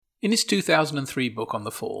In his 2003 book on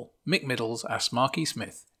the fall, Mick Middles asked Marky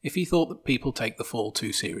Smith if he thought that people take the fall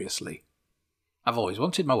too seriously. "I've always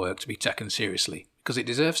wanted my work to be taken seriously, because it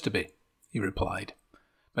deserves to be," he replied.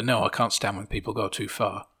 "But no, I can't stand when people go too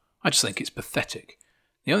far. I just think it's pathetic.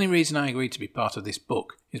 The only reason I agreed to be part of this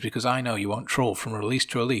book is because I know you won't troll from release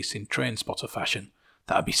to release in Trainspotter fashion.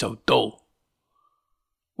 That'd be so dull."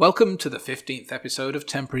 Welcome to the 15th episode of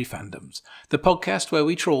Temporary Fandoms, the podcast where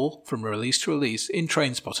we troll from release to release in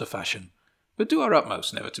Trainspotter fashion, but do our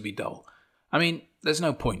utmost never to be dull. I mean, there's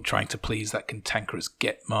no point trying to please that cantankerous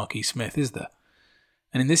Get Marky Smith, is there?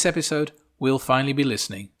 And in this episode, we'll finally be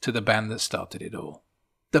listening to the band that started it all,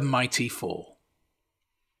 The Mighty Fall.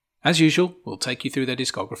 As usual, we'll take you through their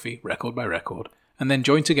discography, record by record, and then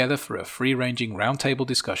join together for a free-ranging roundtable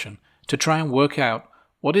discussion to try and work out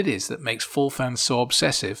what it is that makes Fall fans so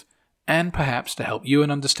obsessive, and perhaps to help you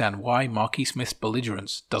and understand why Marky Smith's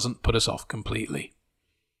belligerence doesn't put us off completely.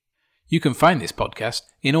 You can find this podcast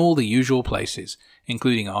in all the usual places,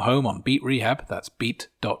 including our home on Beat Rehab, that's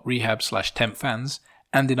beat.rehab/tempfans,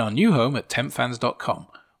 and in our new home at tempfans.com,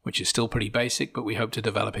 which is still pretty basic, but we hope to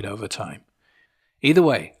develop it over time. Either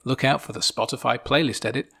way, look out for the Spotify playlist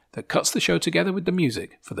edit that cuts the show together with the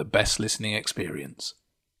music for the best listening experience.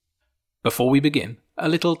 Before we begin, a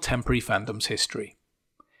little Temporary Fandoms history.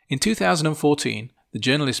 In 2014, the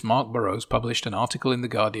journalist Mark Burrows published an article in The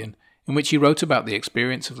Guardian in which he wrote about the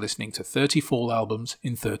experience of listening to 30 Fall albums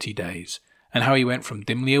in 30 days, and how he went from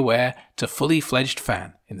dimly aware to fully fledged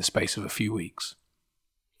fan in the space of a few weeks.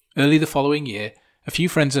 Early the following year, a few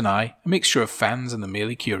friends and I, a mixture of fans and the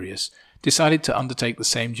merely curious, decided to undertake the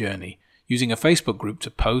same journey, using a Facebook group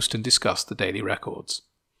to post and discuss the daily records.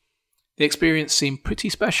 The experience seemed pretty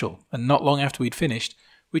special, and not long after we'd finished,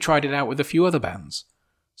 we tried it out with a few other bands.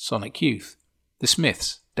 Sonic Youth, The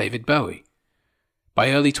Smiths, David Bowie.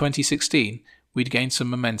 By early 2016, we'd gained some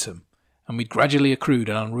momentum, and we'd gradually accrued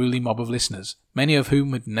an unruly mob of listeners, many of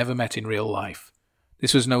whom had never met in real life.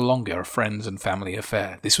 This was no longer a friends and family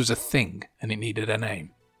affair. This was a thing, and it needed a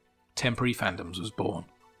name. Temporary Fandoms was born.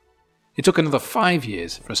 It took another 5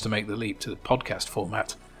 years for us to make the leap to the podcast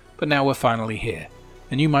format, but now we're finally here,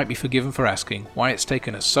 and you might be forgiven for asking why it's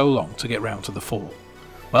taken us so long to get round to the fall.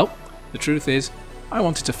 Well, the truth is, I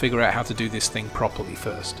wanted to figure out how to do this thing properly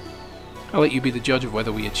first. I'll let you be the judge of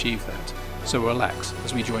whether we achieve that, so relax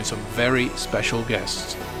as we join some very special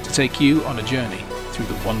guests to take you on a journey through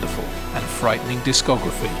the wonderful and frightening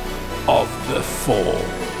discography of The Fall.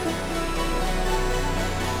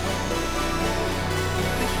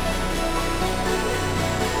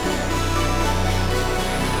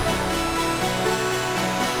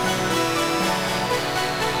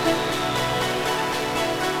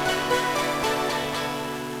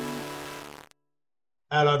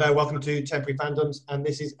 Hello there, welcome to Temporary Fandoms, and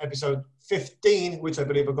this is episode 15, which I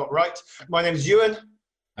believe I got right. My name is Ewan.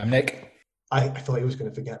 I'm Nick. I thought he was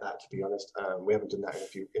going to forget that, to be honest. We haven't done that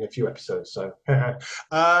in a few episodes, so. And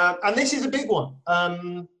this is a big one.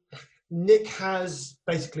 Nick has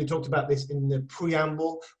basically talked about this in the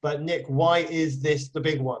preamble, but Nick, why is this the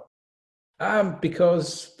big one?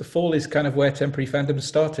 Because The Fall is kind of where Temporary Fandoms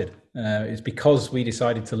started. It's because we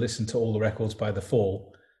decided to listen to all the records by The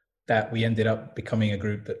Fall that we ended up becoming a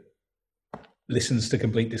group that listens to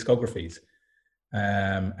complete discographies.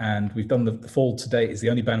 And we've done the Fall to date is the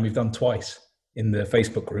only band we've done twice in the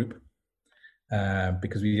Facebook group,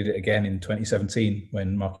 because we did it again in 2017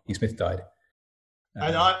 when Marky Smith died.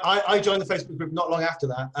 And I joined the Facebook group not long after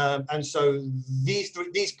that. And so these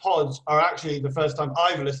pods are actually the first time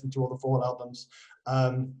I've listened to all the Fall albums,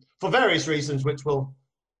 for various reasons, which we'll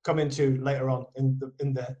come into later on in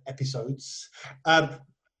the episodes.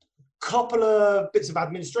 Couple of bits of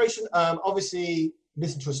administration. Obviously,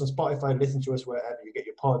 listen to us on Spotify, listen to us wherever you get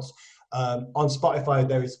your pods. On Spotify,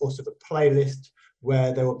 there is also the playlist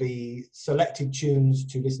where there will be selected tunes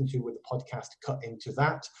to listen to with the podcast cut into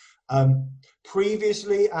that.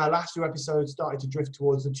 Previously, our last two episodes started to drift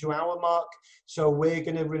towards the 2-hour mark. So we're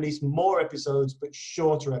going to release more episodes, but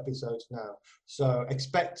shorter episodes now. So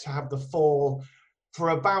expect to have the Fall for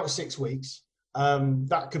about 6 weeks.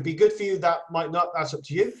 That could be good for you, that might not, that's up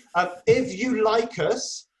to you. If you like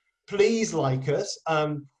us, please like us.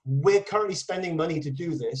 We're currently spending money to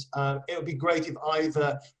do this. It would be great if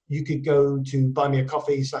either you could go to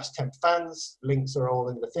buymeacoffee/tempfans, links are all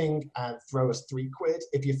in the thing, and throw us £3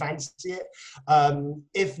 if you fancy it.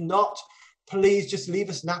 If not, please just leave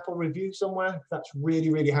us an Apple review somewhere. That's really,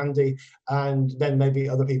 really handy. And then maybe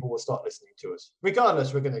other people will start listening to us.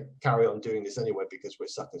 Regardless, we're going to carry on doing this anyway because we're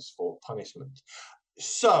suckers for punishment.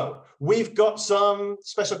 So we've got some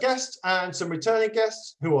special guests and some returning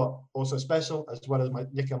guests who are also special, as well as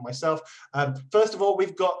Nick and myself. First of all,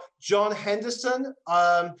 we've got John Henderson.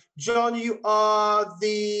 John, you are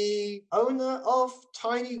the owner of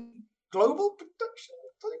Tiny Global Production.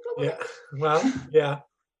 Tiny Global? Yeah. Well, yeah.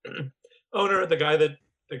 Owner, the guy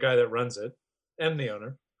that runs it, and the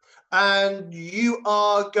owner. And you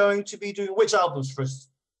are going to be doing which albums for us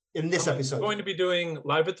in this episode? I'm going to be doing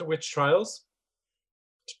Live at the Witch Trials,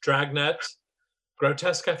 Dragnet,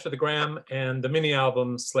 Grotesque After the Gram, and the mini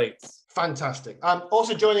album Slates. Fantastic.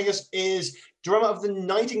 Also joining us is drummer of the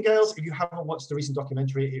Nightingales. If you haven't watched the recent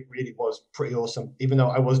documentary, it really was pretty awesome, even though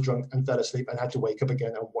I was drunk and fell asleep and had to wake up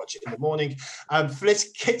again and watch it in the morning.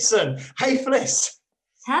 Fliss Kitson. Hey, Fliss.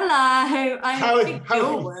 Hello.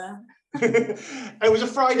 It was a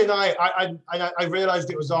Friday night. I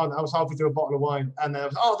realized it was on. I was halfway through a bottle of wine, and then I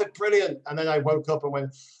was, they're brilliant. And then I woke up and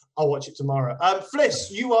went, I'll watch it tomorrow.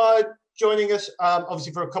 Fliss, you are joining us,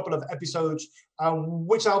 obviously, for a couple of episodes.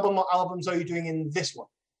 Which album or albums are you doing in this one?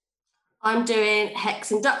 I'm doing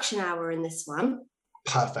Hex Induction Hour in this one.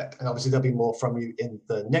 Perfect. And obviously there'll be more from you in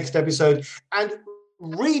the next episode. And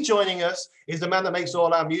rejoining us is the man that makes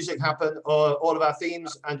all our music happen, or all of our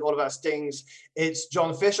themes and all of our stings. It's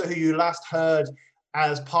John Fisher, who you last heard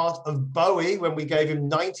as part of Bowie when we gave him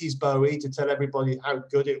 90s Bowie to tell everybody how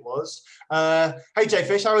good it was. Hey, Jay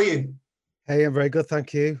Fish, how are you? Hey, I'm very good,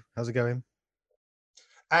 thank you. How's it going?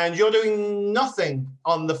 And you're doing nothing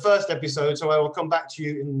on the first episode, so I will come back to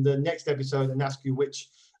you in the next episode and ask you which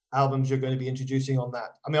albums you're going to be introducing on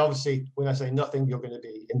that. I mean, obviously, when I say nothing, you're going to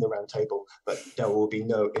be in the round table, but there will be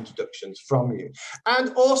no introductions from you.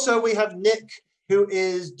 And also, we have Nick, who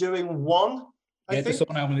is doing one, I think. Just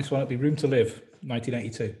on album, this one will be Room to Live,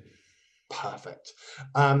 1982. Perfect.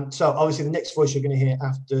 So obviously the next voice you're going to hear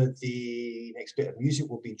after the next bit of music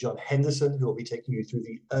will be John Henderson, who will be taking you through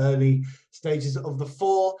the early stages of the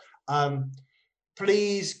fall.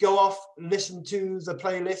 Please go off, listen to the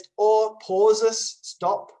playlist, or pause us,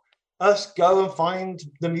 stop us, go and find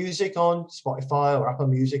the music on Spotify or Apple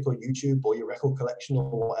Music or YouTube or your record collection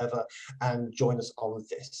or whatever, and join us on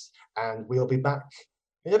this. And we'll be back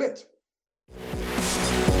in a bit.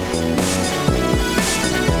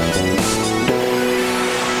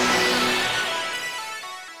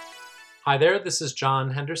 Hi there, this is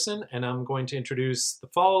John Henderson, and I'm going to introduce The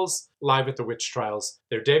Falls, Live at the Witch Trials,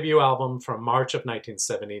 their debut album from March of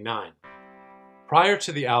 1979. Prior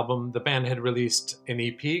to the album, the band had released an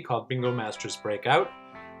EP called Bingo Masters Breakout,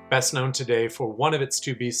 best known today for one of its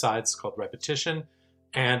two B-sides called Repetition,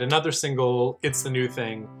 and another single, It's the New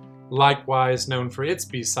Thing, likewise known for its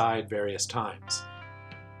B-side Various Times.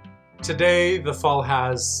 Today, The Fall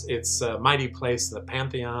has its mighty place in the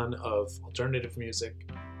pantheon of alternative music.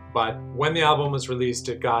 But when the album was released,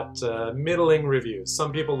 it got middling reviews.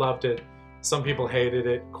 Some people loved it, some people hated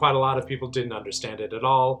it, quite a lot of people didn't understand it at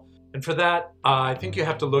all. And for that, I think you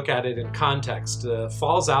have to look at it in context. The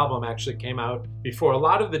Falls album actually came out before a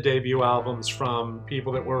lot of the debut albums from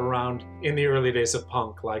people that were around in the early days of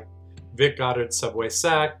punk, like Vic Goddard's Subway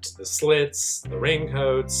Sect, The Slits, The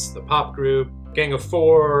Raincoats, The Pop Group, Gang of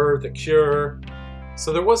Four, The Cure.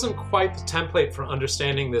 So there wasn't quite the template for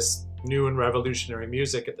understanding this new and revolutionary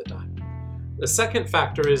music at the time. The second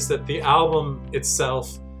factor is that the album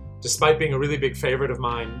itself, despite being a really big favorite of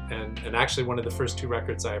mine and actually one of the first two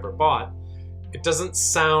records I ever bought, it doesn't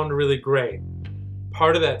sound really great.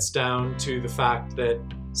 Part of that's down to the fact that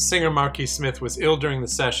singer Marky Smith was ill during the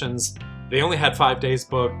sessions. They only had 5 days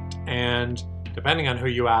booked, and depending on who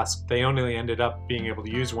you asked, they only ended up being able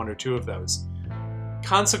to use one or two of those.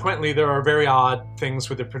 Consequently, there are very odd things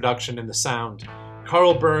with the production and the sound.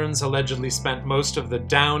 Carl Burns allegedly spent most of the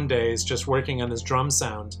down days just working on his drum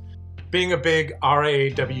sound. Being a big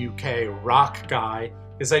RAWK rock guy,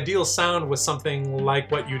 his ideal sound was something like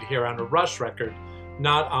what you'd hear on a Rush record,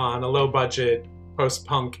 not on a low-budget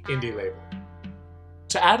post-punk indie label.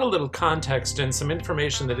 To add a little context and some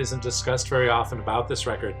information that isn't discussed very often about this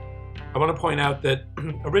record, I want to point out that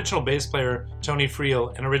original bass player Tony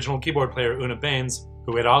Friel and original keyboard player Una Baines,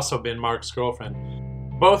 who had also been Mark's girlfriend,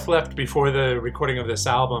 both left before the recording of this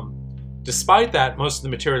album. Despite that, most of the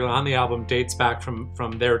material on the album dates back from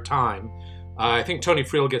their time. I think Tony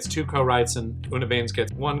Friel gets 2 co-writes and Una Baines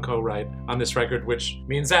gets 1 co-write on this record, which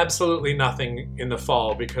means absolutely nothing in The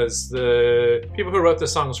Fall because the people who wrote the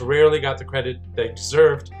songs rarely got the credit they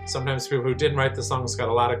deserved. Sometimes people who didn't write the songs got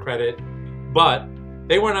a lot of credit, but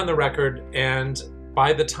they weren't on the record, and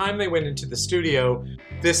by the time they went into the studio,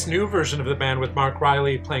 this new version of the band with Mark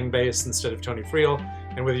Riley playing bass instead of Tony Friel,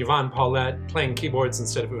 and with Yvonne Paulette playing keyboards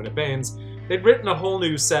instead of Una Baines, they'd written a whole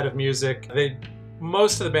new set of music. They'd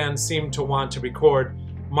most of the band seemed to want to record.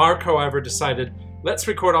 Mark, however, decided, let's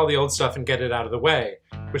record all the old stuff and get it out of the way,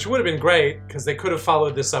 which would have been great because they could have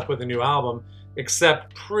followed this up with a new album,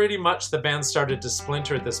 except pretty much the band started to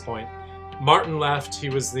splinter at this point. Martin left. He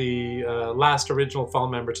was the last original Fall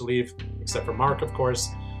member to leave, except for Mark, of course.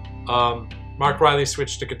 Mark Riley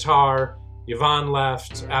switched to guitar. Yvonne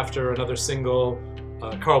left after another single.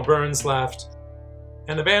 Carl Burns left.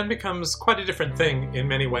 And the band becomes quite a different thing in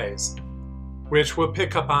many ways, which we'll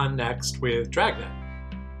pick up on next with Dragnet.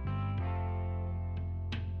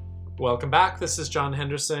 Welcome back, this is John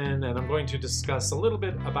Henderson, and I'm going to discuss a little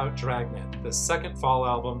bit about Dragnet, the second Fall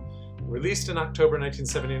album, released in October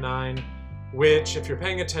 1979, which, if you're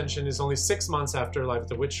paying attention, is only 6 months after Live at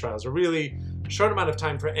the Witch Trials. A really short amount of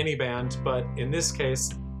time for any band, but in this case,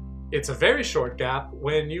 it's a very short gap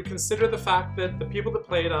when you consider the fact that the people that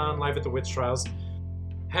played on Live at the Witch Trials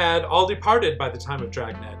had all departed by the time of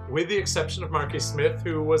Dragnet, with the exception of Marky Smith,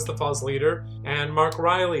 who was the Fall's leader, and Mark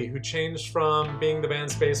Riley, who changed from being the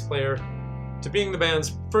band's bass player to being the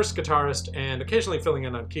band's first guitarist and occasionally filling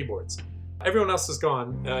in on keyboards. Everyone else is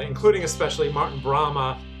gone, including especially Martin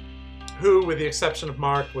Brahma, who, with the exception of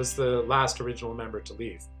Mark, was the last original member to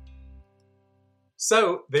leave.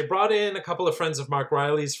 So they brought in a couple of friends of Mark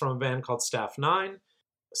Riley's from a band called Staff 9.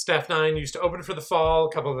 Staff 9 used to open for the Fall,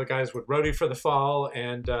 a couple of the guys would roadie for the Fall,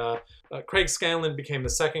 and Craig Scanlon became the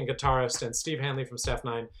second guitarist, and Steve Hanley from Staff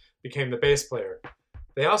 9 became the bass player.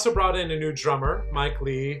 They also brought in a new drummer, Mike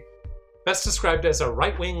Lee, best described as a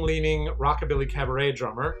right-wing leaning rockabilly cabaret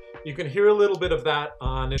drummer. You can hear a little bit of that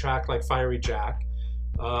on a track like Fiery Jack.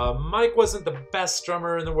 Mike wasn't the best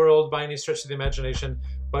drummer in the world by any stretch of the imagination,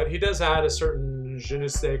 but he does add a certain je ne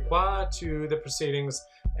sais quoi to the proceedings,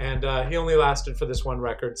 and he only lasted for this one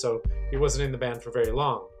record, so he wasn't in the band for very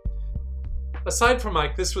long. Aside from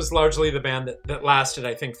Mike, this was largely the band that lasted,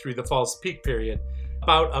 I think, through the Fall's peak period,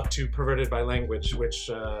 about up to Perverted by Language, which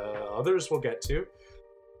others will get to.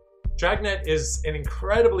 Dragnet is an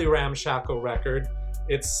incredibly ramshackle record.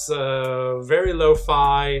 It's very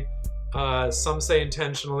lo-fi, some say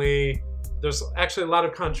intentionally. There's actually a lot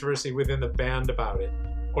of controversy within the band about it,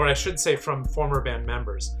 or I should say from former band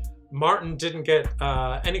members. Martin didn't get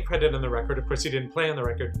any credit on the record. Of course, he didn't play on the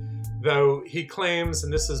record, though he claims,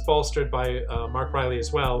 and this is bolstered by Mark Riley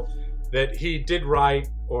as well, that he did write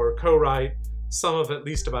or co-write some of at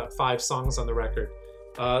least about 5 songs on the record.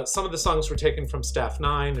 Some of the songs were taken from Staff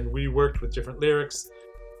 9 and reworked with different lyrics.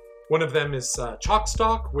 One of them is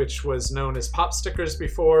Chalkstock, which was known as Pop Stickers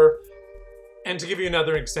before. And to give you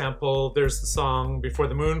another example, there's the song Before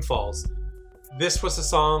the Moon Falls. This was a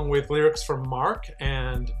song with lyrics from Mark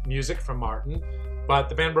and music from Martin, but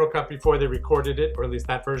the band broke up before they recorded it, or at least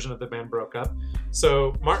that version of the band broke up.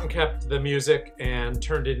 So Martin kept the music and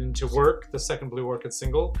turned it into Work, the second Blue Orchid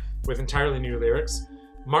single, with entirely new lyrics.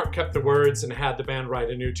 Mark kept the words and had the band write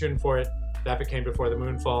a new tune for it. That became Before the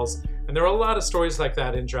Moon Falls. And there are a lot of stories like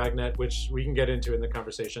that in Dragnet, which we can get into in the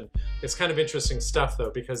conversation. It's kind of interesting stuff,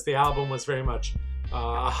 though, because the album was very much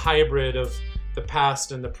a hybrid of the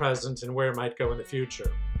past and the present and where it might go in the future.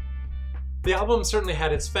 The album certainly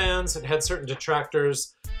had its fans. It had certain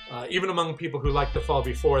detractors. Even among people who liked The Fall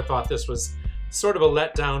before, thought this was sort of a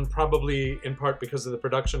letdown, probably in part because of the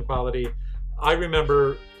production quality. I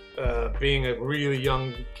remember being a really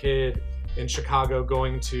young kid in Chicago,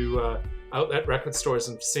 going to outlet record stores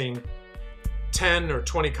and seeing 10 or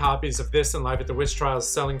 20 copies of this and Live at the Witch Trials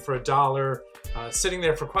selling for $1, sitting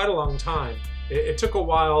there for quite a long time. It took a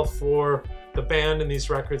while for the band and these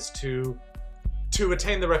records to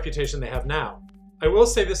attain the reputation they have now. I will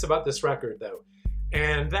say this about this record, though,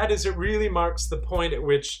 and that is it really marks the point at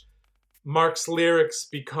which Mark's lyrics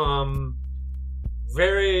become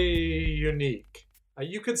very unique.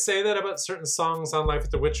 You could say that about certain songs on Live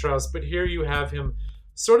at the Witch Trials, but here you have him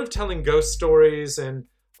sort of telling ghost stories and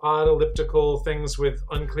odd elliptical things with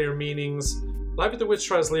unclear meanings. Live at the Witch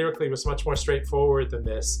Trials lyrically was much more straightforward than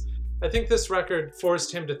this. I think this record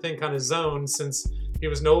forced him to think on his own, since he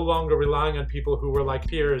was no longer relying on people who were like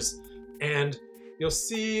peers, and you'll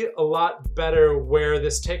see a lot better where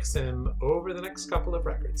this takes him over the next couple of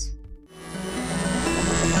records.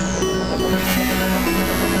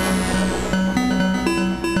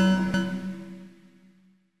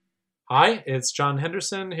 Hi, it's John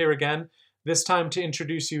Henderson here again, this time to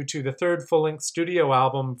introduce you to the third full-length studio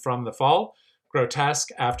album from The Fall, Grotesque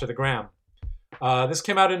After the Gram. This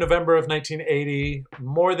came out in November of 1980,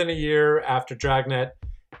 more than a year after Dragnet.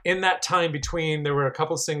 In that time between, there were a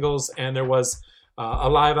couple singles, and there was a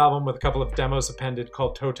live album with a couple of demos appended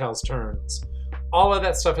called Total's Turns. All of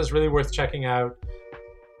that stuff is really worth checking out.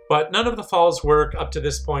 But none of the Fall's work up to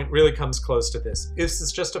this point really comes close to this. This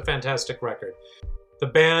is just a fantastic record. The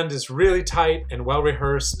band is really tight and well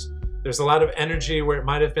rehearsed. There's a lot of energy where it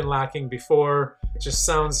might have been lacking before. It just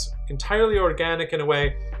sounds entirely organic in a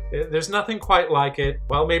way. There's nothing quite like it.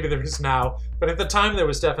 Well, maybe there is now, but at the time there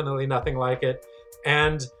was definitely nothing like it.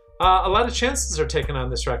 And a lot of chances are taken on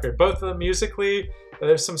this record, both musically.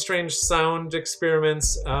 There's some strange sound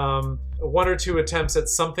experiments, one or two attempts at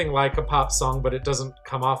something like a pop song, but it doesn't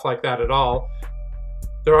come off like that at all.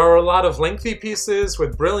 There are a lot of lengthy pieces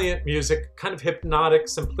with brilliant music, kind of hypnotic,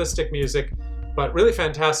 simplistic music, but really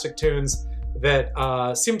fantastic tunes that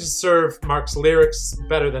seem to serve Mark's lyrics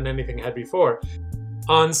better than anything had before.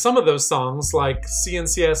 On some of those songs, like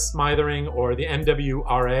CNCS Smithering or the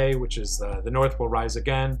NWRA, which is The North Will Rise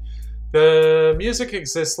Again, the music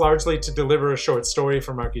exists largely to deliver a short story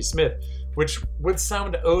for Marky Smith, which would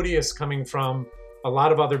sound odious coming from a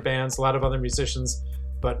lot of other bands, a lot of other musicians,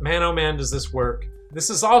 but man oh man does this work. This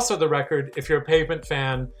is also the record, if you're a Pavement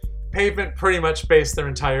fan, Pavement pretty much based their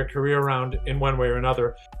entire career around in one way or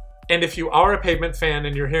another. And if you are a Pavement fan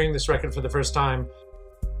and you're hearing this record for the first time,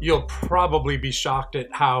 you'll probably be shocked at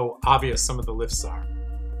how obvious some of the lifts are.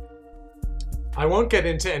 I won't get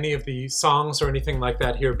into any of the songs or anything like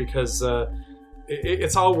that here because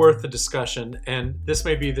it's all worth the discussion, and this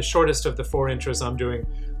may be the shortest of the 4 intros I'm doing,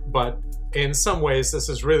 but in some ways this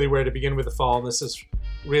is really where to begin with the Fall, and this is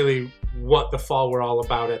really what the Fall were all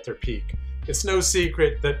about at their peak. It's no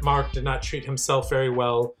secret that Mark did not treat himself very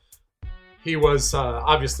well. He was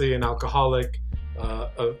obviously an alcoholic,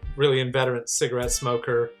 a really inveterate cigarette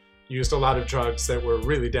smoker, used a lot of drugs that were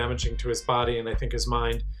really damaging to his body and I think his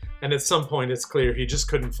mind. And at some point it's clear he just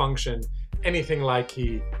couldn't function anything like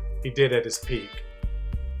he did at his peak.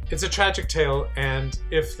 It's a tragic tale, and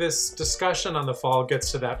if this discussion on the Fall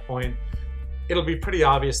gets to that point, it'll be pretty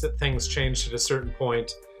obvious that things changed at a certain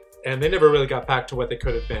point and they never really got back to what they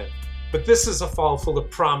could have been. But this is a Fall full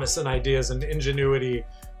of promise and ideas and ingenuity,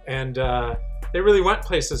 and they really went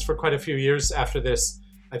places for quite a few years after this.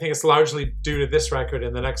 I think it's largely due to this record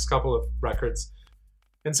and the next couple of records.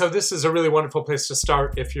 And so this is a really wonderful place to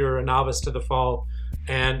start if you're a novice to the Fall,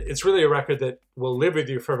 and it's really a record that will live with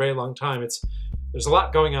you for a very long time. There's a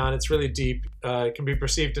lot going on, it's really deep, it can be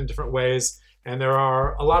perceived in different ways, and there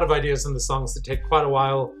are a lot of ideas in the songs that take quite a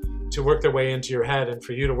while to work their way into your head and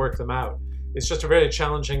for you to work them out. It's just a very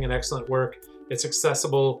challenging and excellent work. It's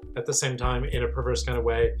accessible at the same time in a perverse kind of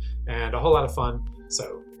way, and a whole lot of fun.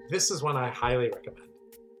 So this is one I highly recommend.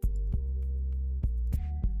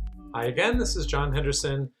 Hi again, this is John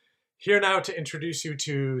Henderson, here now to introduce you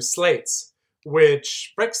to Slates,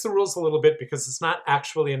 which breaks the rules a little bit because it's not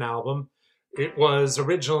actually an album. It was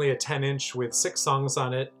originally a 10-inch with 6 songs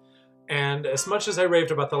on it, and as much as I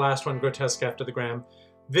raved about the last one, Grotesque After the Gram,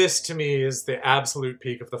 this to me is the absolute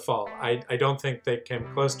peak of the Fall. I don't think they came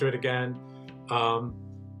close to it again.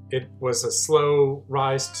 It was a slow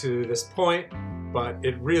rise to this point, but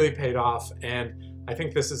it really paid off, and I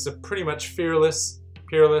think this is a pretty much fearless,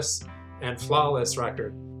 and flawless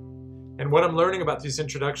record. And what I'm learning about these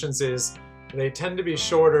introductions is they tend to be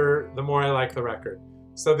shorter the more I like the record.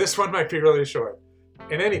 So this one might be really short.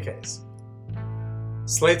 In any case,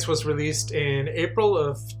 Slates was released in April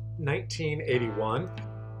of 1981,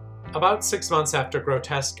 about 6 months after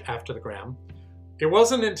Grotesque After the Gram. It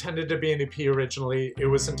wasn't intended to be an EP originally. It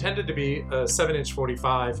was intended to be a 7-inch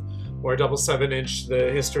 45 or a double 7-inch.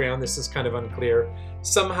 The history on this is kind of unclear.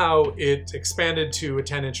 Somehow it expanded to a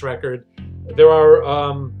 10-inch record. There are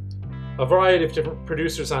a variety of different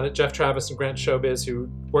producers on it, Jeff Travis and Grant Showbiz, who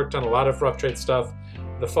worked on a lot of Rough Trade stuff.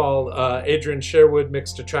 The Fall, Adrian Sherwood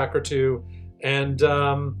mixed a track or two. And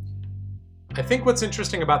I think what's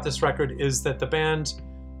interesting about this record is that the band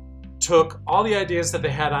took all the ideas that they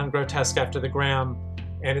had on Grotesque After the Gram,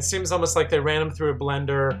 and it seems almost like they ran them through a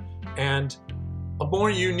blender, and a more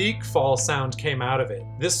unique Fall sound came out of it.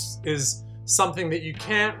 This is something that you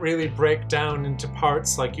can't really break down into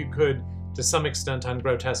parts like you could to some extent on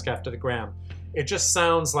Grotesque After the Gram. It just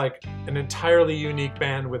sounds like an entirely unique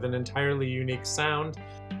band with an entirely unique sound.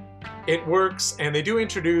 It works, and they do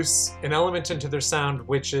introduce an element into their sound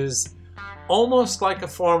which is almost like a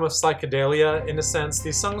form of psychedelia in a sense.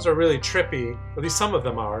 These songs are really trippy, at least some of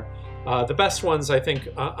them are. The best ones, I think,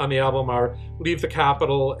 on the album are Leave the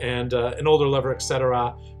Capital and An Older Lover,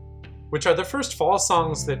 etc., which are the first Fall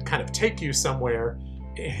songs that kind of take you somewhere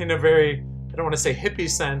in a very, I don't want to say hippie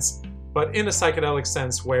sense, but in a psychedelic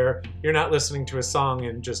sense where you're not listening to a song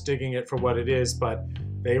and just digging it for what it is, but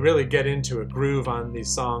they really get into a groove on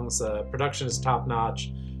these songs. Production is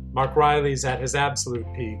top-notch. Mark Riley's at his absolute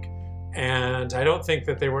peak, and I don't think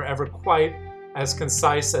that they were ever quite as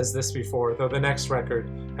concise as this before, though the next record,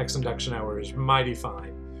 Hex Induction Hour, is mighty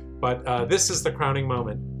fine. But this is the crowning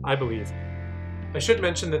moment, I believe. I should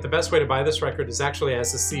mention that the best way to buy this record is actually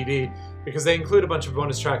as a CD, because they include a bunch of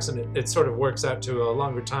bonus tracks and it sort of works out to a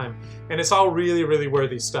longer time. And it's all really, really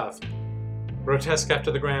worthy stuff. Grotesque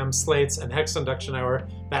After the Gram, Slates, and Hex Induction Hour,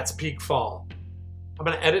 that's peak fall. I'm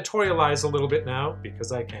going to editorialize a little bit now,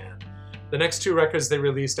 because I can. The next two records they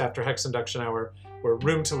released after Hex Induction Hour were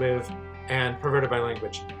Room to Live and Perverted by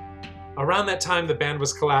Language. Around that time, the band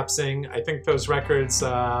was collapsing. I think those records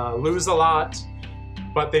lose a lot,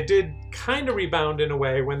 but they did kind of rebound in a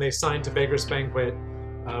way when they signed to Beggars Banquet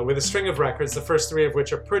with a string of records, the first three of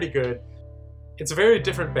which are pretty good. It's a very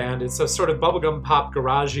different band. It's a sort of bubblegum pop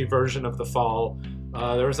garagey version of The Fall.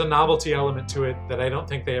 There was a novelty element to it that I don't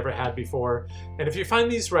think they ever had before. And if you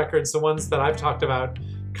find these records, the ones that I've talked about,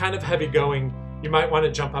 kind of heavy going, you might want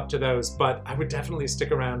to jump up to those, but I would definitely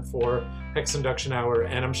stick around for Hex Induction Hour,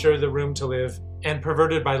 and I'm sure the Room to Live and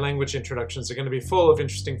Perverted by Language introductions are going to be full of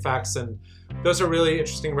interesting facts, and those are really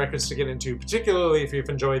interesting records to get into, particularly if you've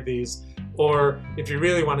enjoyed these, or if you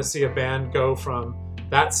really want to see a band go from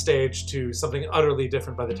that stage to something utterly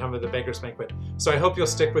different by the time of the Beggars Banquet. So I hope you'll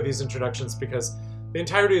stick with these introductions, because the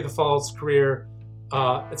entirety of The Fall's career,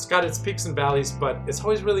 it's got its peaks and valleys, but it's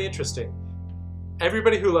always really interesting.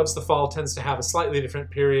 Everybody who loves The Fall tends to have a slightly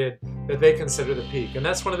different period that they consider the peak. And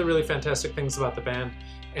that's one of the really fantastic things about the band.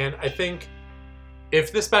 And I think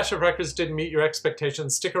if this batch of records didn't meet your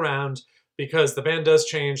expectations, stick around, because the band does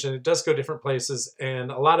change and it does go different places.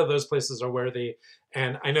 And a lot of those places are worthy.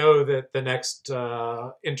 And I know that the next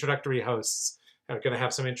introductory hosts are going to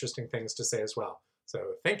have some interesting things to say as well. So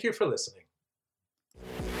thank you for listening.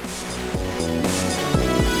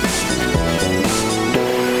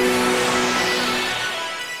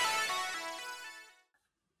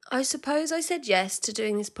 I suppose I said yes to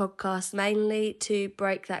doing this podcast mainly to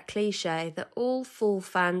break that cliche that all Fall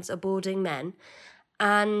fans are boarding men,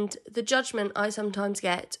 and the judgment I sometimes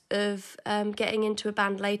get of getting into a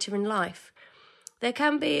band later in life. There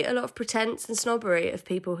can be a lot of pretense and snobbery of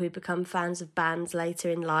people who become fans of bands later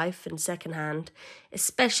in life and secondhand,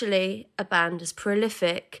 especially a band as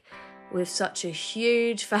prolific with such a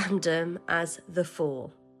huge fandom as The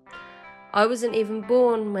Fall. I wasn't even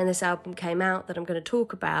born when this album came out that I'm going to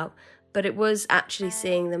talk about, but it was actually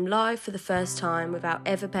seeing them live for the first time without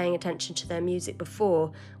ever paying attention to their music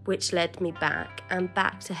before, which led me back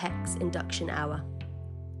to Hex Induction Hour.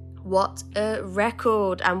 What a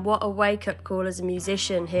record, and what a wake-up call as a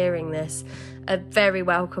musician hearing this. A very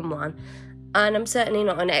welcome one. And I'm certainly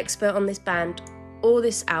not an expert on this band or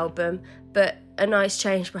this album, but a nice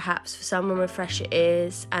change perhaps for someone with fresher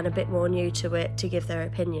ears and a bit more new to it to give their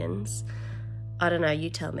opinions. I don't know, you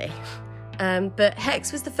tell me. But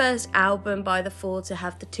Hex was the first album by The Fall to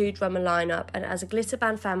have the two-drummer lineup, and as a Glitter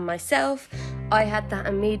Band fan myself, I had that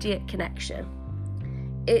immediate connection.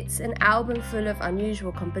 It's an album full of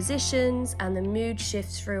unusual compositions, and the mood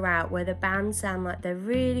shifts throughout, where the band sound like they're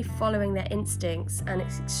really following their instincts, and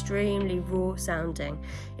it's extremely raw sounding.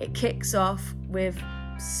 It kicks off with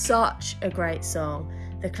such a great song,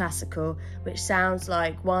 The Classical, which sounds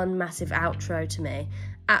like one massive outro to me.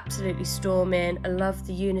 Absolutely storming. I love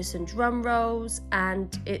the unison drum rolls,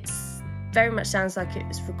 and it's very much sounds like it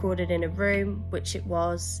was recorded in a room, which it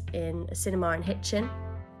was in a cinema in Hitchin.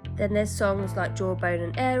 Then there's songs like Jawbone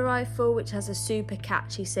and Air Rifle, which has a super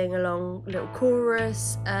catchy sing-along little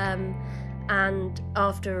chorus, and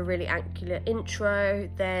after a really angular intro,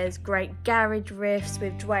 there's great garage riffs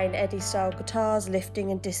with Dwayne Eddy style guitars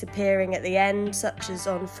lifting and disappearing at the end, such as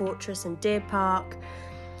on Fortress and Deer Park.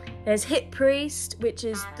 There's Hit Priest, which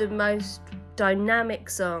is the most dynamic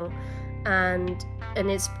song, and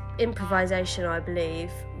it's improvisation, I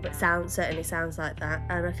believe, but certainly sounds like that,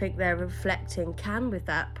 and I think they're reflecting Can with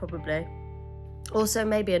that, probably. Also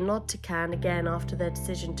maybe a nod to Can again after their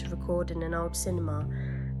decision to record in an old cinema.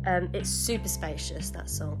 It's super spacious, that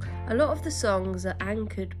song. A lot of the songs are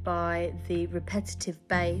anchored by the repetitive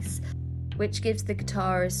bass, which gives the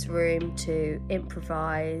guitarist room to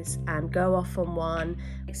improvise and go off on one,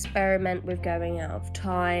 experiment with going out of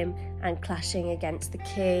time and clashing against the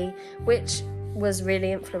key, which was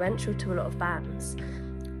really influential to a lot of bands.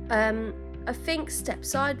 I think Step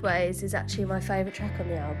Sideways is actually my favourite track on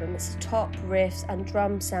the album. It's top riffs and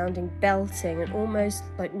drums sounding belting and almost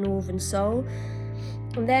like Northern Soul.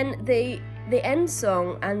 And then the end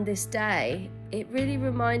song, And This Day, it really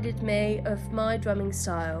reminded me of my drumming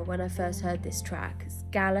style when I first heard this track. It's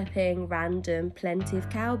galloping, random, plenty of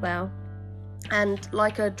cowbell, and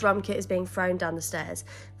like a drum kit is being thrown down the stairs.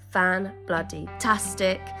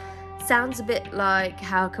 Fan-bloody-tastic. Sounds a bit like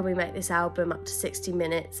how can we make this album up to 60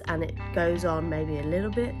 minutes and it goes on maybe a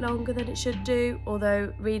little bit longer than it should do,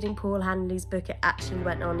 although reading Paul Hanley's book it actually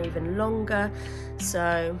went on even longer,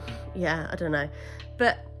 so yeah, I don't know.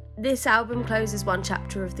 But this album closes one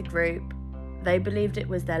chapter of the group. They believed it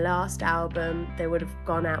was their last album. They would have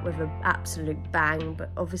gone out with an absolute bang, but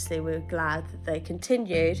obviously we're glad that they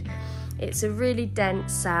continued. It's a really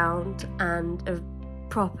dense sound and a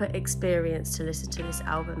proper experience to listen to this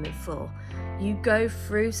album in full. You go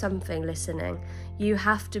through something listening. You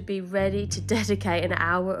have to be ready to dedicate an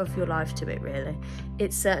hour of your life to it, really.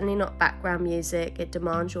 It's certainly not background music. It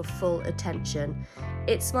demands your full attention.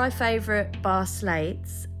 It's my favourite bar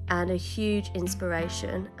slates and a huge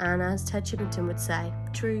inspiration, and as Ted Chippington would say,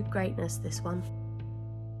 true greatness, this one.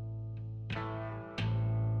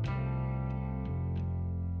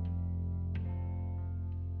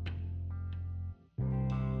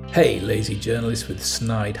 Hey, lazy journalist with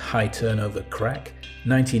snide high turnover crack,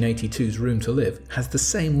 1982's Room to Live has the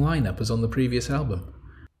same lineup as on the previous album.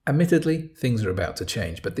 Admittedly, things are about to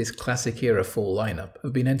change, but this classic era full lineup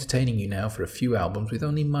have been entertaining you now for a few albums with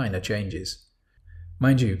only minor changes.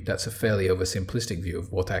 Mind you, that's a fairly oversimplistic view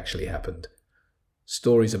of what actually happened.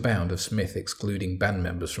 Stories abound of Smith excluding band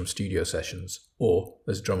members from studio sessions, or,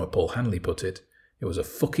 as drummer Paul Hanley put it was a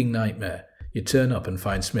fucking nightmare. You'd turn up and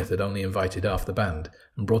find Smith had only invited half the band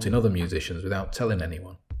and brought in other musicians without telling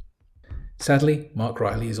anyone. Sadly, Mark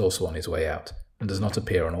Riley is also on his way out and does not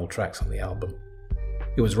appear on all tracks on the album.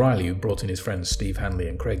 It was Riley who brought in his friends Steve Hanley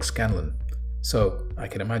and Craig Scanlon, so I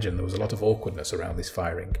can imagine there was a lot of awkwardness around this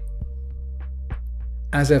firing.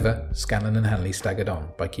 As ever, Scanlon and Hanley staggered on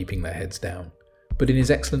by keeping their heads down, but in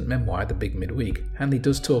his excellent memoir The Big Midweek, Hanley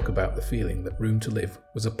does talk about the feeling that Room to Live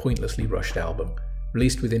was a pointlessly rushed album,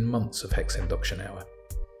 released within months of Hex Induction Hour.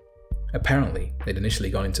 Apparently, they'd initially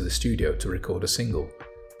gone into the studio to record a single,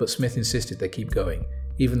 but Smith insisted they keep going,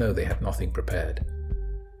 even though they had nothing prepared.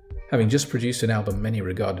 Having just produced an album many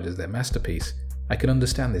regarded as their masterpiece, I can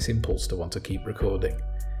understand this impulse to want to keep recording,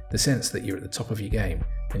 the sense that you're at the top of your game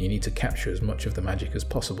and you need to capture as much of the magic as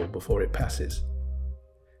possible before it passes.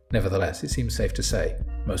 Nevertheless, it seems safe to say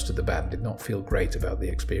most of the band did not feel great about the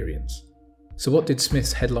experience. So what did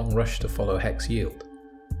Smith's headlong rush to follow Hex yield?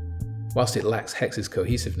 Whilst it lacks Hex's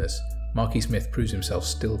cohesiveness, Marky Smith proves himself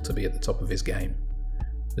still to be at the top of his game.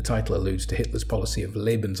 The title alludes to Hitler's policy of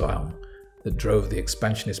Lebensraum that drove the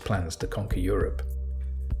expansionist plans to conquer Europe.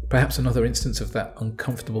 Perhaps another instance of that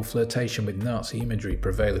uncomfortable flirtation with Nazi imagery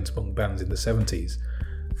prevalent among bands in the 70s,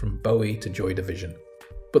 from Bowie to Joy Division.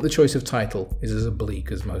 But the choice of title is as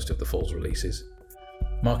oblique as most of the Fall's releases.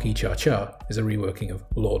 Marquis Cha Cha is a reworking of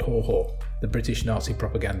Lord Haw Haw, the British Nazi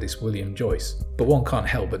propagandist William Joyce, but one can't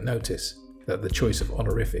help but notice that the choice of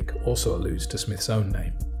honorific also alludes to Smith's own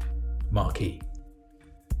name, Marquis.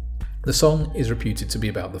 The song is reputed to be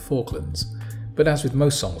about the Falklands, but as with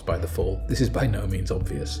most songs by The Fall, this is by no means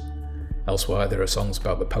obvious. Elsewhere, there are songs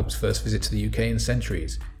about the Pope's first visit to the UK in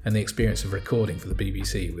centuries, and the experience of recording for the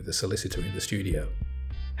BBC with the solicitor in the studio.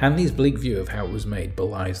 Hanley's bleak view of how it was made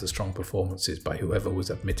belies the strong performances by whoever was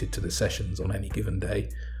admitted to the sessions on any given day,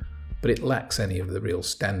 but it lacks any of the real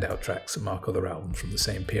standout tracks that mark other albums from the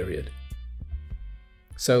same period.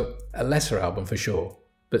 So, a lesser album for sure,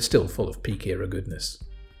 but still full of peak era goodness.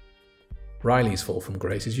 Riley's fall from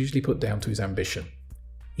grace is usually put down to his ambition.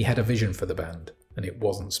 He had a vision for the band, and it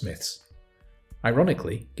wasn't Smith's.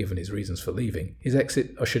 Ironically, given his reasons for leaving, his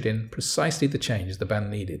exit ushered in precisely the change the band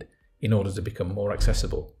needed in order to become more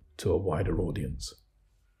accessible to a wider audience.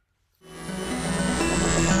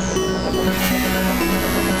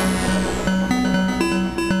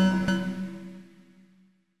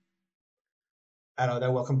 Hello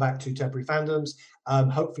there, welcome back to Temporary Fandoms.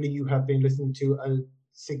 Hopefully you have been listening to a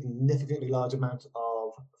significantly large amount of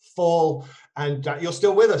Fall, and you're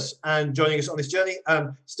still with us and joining us on this journey.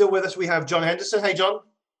 Still with us, we have John Henderson. Hey, John.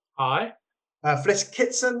 Hi. Fliss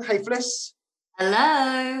Kitson. Hey, Fliss.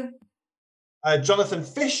 Hello. Jonathan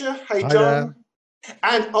Fisher. Hey, Hi John. There.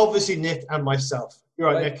 And obviously Nick and myself.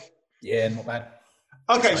 You're right, Nick? Yeah, not bad.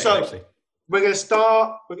 Okay, so we're going to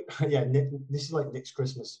start. Yeah, Nick, this is like Nick's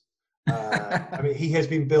Christmas. I mean, he has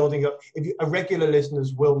been building up. Regular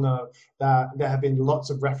listeners will know that there have been lots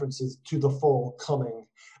of references to The Fall coming,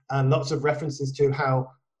 and lots of references to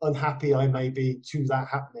how unhappy I may be to that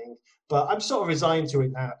happening. But I'm sort of resigned to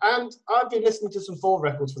it now, and I've been listening to some Fall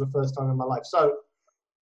records for the first time in my life. So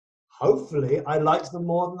hopefully, I liked them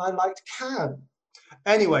more than I liked Can.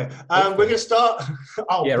 Anyway, we're going to start.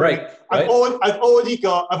 Oh, yeah, right. I've already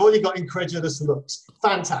got incredulous looks.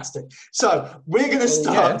 Fantastic. So we're going to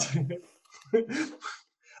start.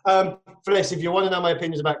 Felice, if you want to know my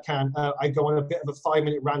opinions about Can, I go on a bit of a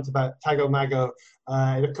 5-minute rant about Tago Mago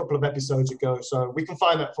in a couple of episodes ago. So we can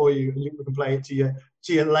find that for you, and we can play it to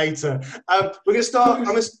you later. We're going to start.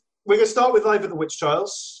 We're going to start with Live at the Witch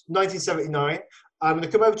Trials, 1979. I'm going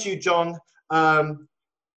to come over to you, John. Am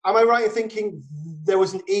I right in thinking there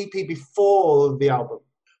was an EP before the album?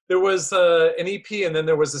 There was an EP, and then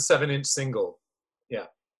there was a 7-inch single. Yeah.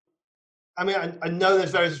 I mean, I know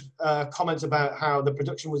there's various comments about how the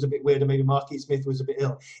production was a bit weird and maybe Mark E. Smith was a bit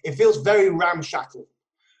ill. It feels very ramshackle.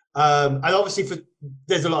 And obviously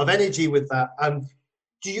there's a lot of energy with that.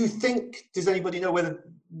 Do you think, does anybody know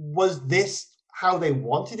was this how they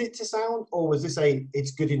wanted it to sound, or was this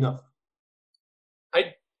it's good enough?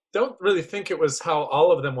 I don't really think it was how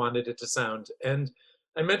all of them wanted it to sound. And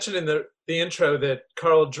I mentioned in the intro that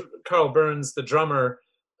Carl Burns, the drummer,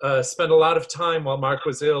 spent a lot of time while Mark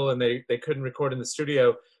was ill and they couldn't record in the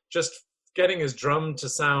studio, just getting his drum to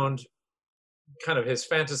sound kind of his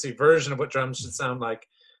fantasy version of what drums should sound like.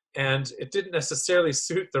 And it didn't necessarily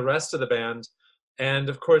suit the rest of the band. And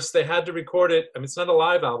of course they had to record it. I mean, it's not a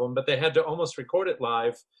live album, but they had to almost record it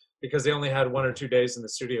live because they only had 1 or 2 days in the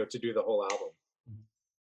studio to do the whole album.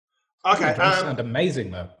 Okay. The drums sound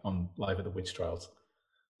amazing though on Live at the Witch Trials.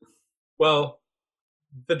 Well,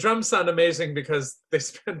 the drums sound amazing because they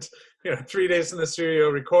spent 3 days in the studio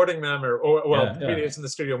recording them, or 3 days in the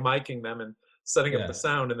studio miking them and setting up the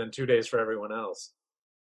sound, and then 2 days for everyone else.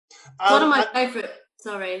 One of my favorite.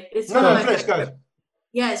 Sorry, it's one of my favorite.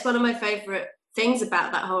 Yeah, it's one of my favorite things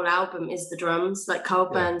about that whole album is the drums. Like Carl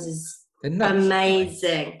Burns is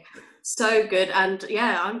amazing, so good, and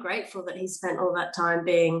I'm grateful that he spent all that time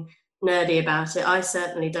being nerdy about it. I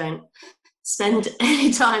certainly don't spend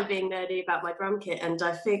any time being nerdy about my drum kit, and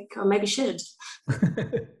I think I maybe should.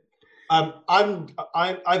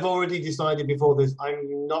 I've already decided before this.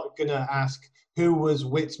 I'm not gonna ask who was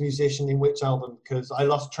which musician in which album because I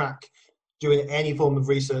lost track doing any form of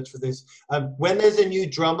research for this. When there's a new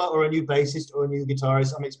drummer or a new bassist or a new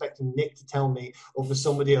guitarist, I'm expecting Nick to tell me or for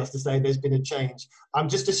somebody else to say there's been a change. I'm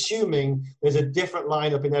just assuming there's a different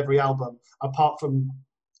lineup in every album, apart from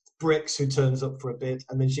Brix, who turns up for a bit,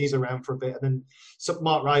 and then she's around for a bit, and then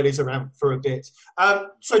Mark Riley's around for a bit.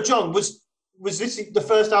 So, John, was this the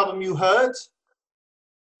first album you heard?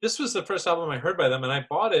 This was the first album I heard by them, and I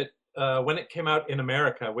bought it when it came out in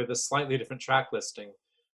America with a slightly different track listing.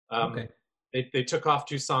 Okay. They took off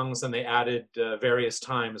 2 songs and they added Various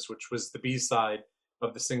Times, which was the B-side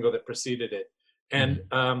of the single that preceded it. And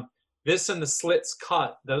this and the Slits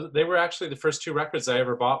Cut, they were actually the first 2 records I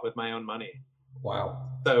ever bought with my own money. Wow.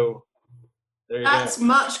 So that's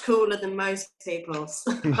much cooler than most people's.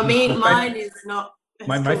 I mean, mine is not.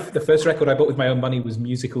 The first record I bought with my own money was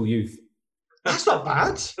Musical Youth. That's not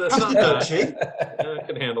bad. That's not bad. I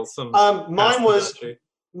can handle some. Mine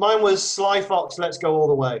was Sly Fox, Let's Go All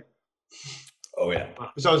the Way. Oh yeah.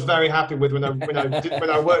 So I was very happy with when I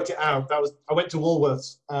worked it out. I went to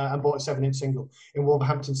Woolworths and bought a 7-inch single in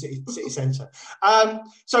Wolverhampton City Centre.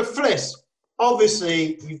 So Fliss,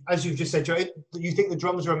 obviously, as you've just said, Joe, you think the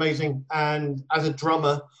drums are amazing, and as a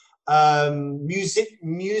drummer,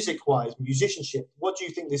 music-wise, musicianship, what do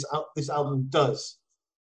you think this album does?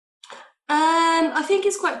 I think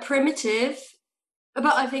it's quite primitive.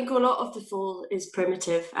 But I think a lot of The Fall is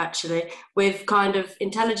primitive, actually, with kind of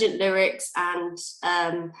intelligent lyrics and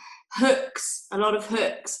hooks, a lot of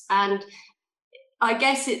hooks. And I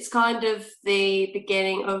guess it's kind of the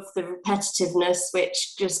beginning of the repetitiveness,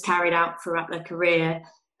 which just carried out throughout their career,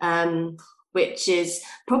 which is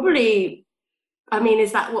probably, I mean,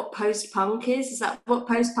 is that what post-punk is? Is that what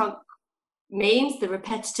post-punk means, the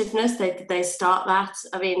repetitiveness? They start that.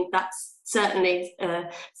 I mean, that's certainly a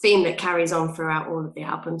theme that carries on throughout all of the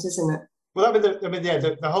albums, isn't it? Well,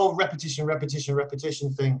 the whole repetition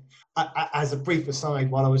thing. As a brief aside,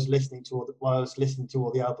 while I was listening to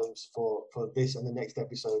all the albums for this and the next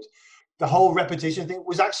episode, the whole repetition thing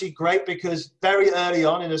was actually great because very early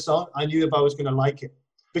on in a song, I knew if I was going to like it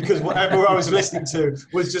because whatever I was listening to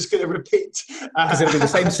was just going to repeat. Because it'll be the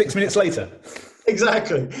same 6 minutes later.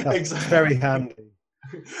 Exactly. Very handy.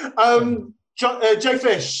 Jay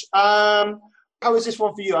Fish, how is this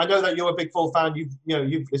one for you? I know that you're a big Fall fan.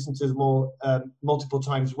 You've listened to them all multiple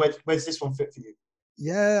times. Where's this one fit for you?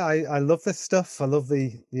 Yeah, I love this stuff. I love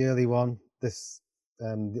the early one.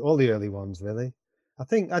 All the early ones really. I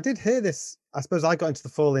think I did hear this. I suppose I got into the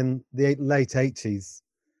Fall in the late 80s,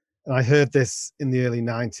 and I heard this in the early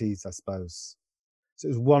 90s. I suppose so. It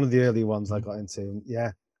was one of the early ones I got into.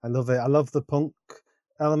 Yeah, I love it. I love the punk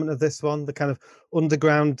element of this one. The kind of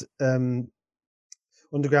underground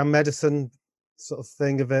medicine sort of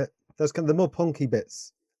thing of it. Those kind of the more punky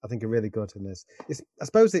bits I think are really good in this. I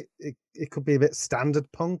suppose it could be a bit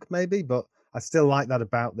standard punk maybe, but I still like that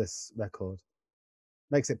about this record.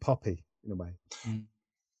 Makes it poppy in a way.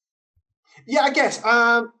 Yeah, I guess.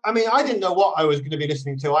 I mean, I didn't know what I was going to be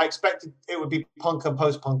listening to. I expected it would be punk and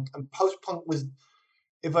post-punk. And post-punk was,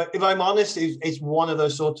 if I'm honest, it's one of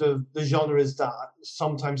those sort of the genres that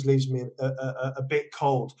sometimes leaves me a bit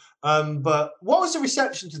cold. But what was the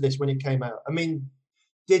reception to this when it came out? I mean,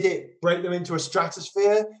 did it break them into a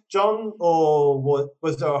stratosphere, John? Or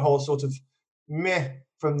was there a whole sort of meh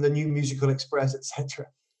from the New Musical Express, etc.?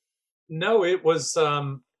 No, it was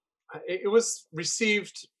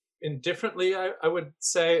received indifferently, I would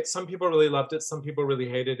say. Some people really loved it, some people really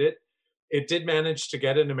hated it. It did manage to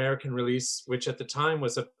get an American release, which at the time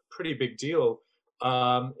was a pretty big deal.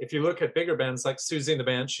 If you look at bigger bands like Susie and the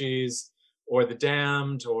Banshees or The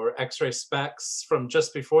Damned or X-Ray Spex from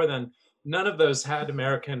just before then, none of those had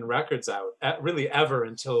American records out really ever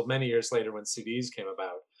until many years later when CDs came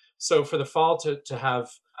about. So for the Fall to have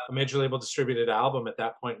a major label distributed album at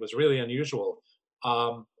that point was really unusual.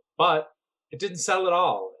 But it didn't sell at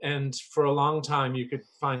all. And for a long time, you could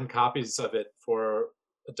find copies of it for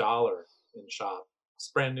 $1 in shop. It's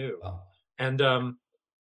brand new. Wow. And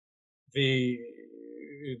the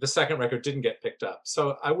second record didn't get picked up.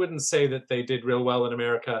 So I wouldn't say that they did real well in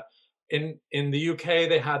America. In the UK,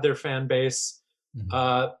 they had their fan base,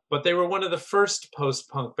 but they were one of the first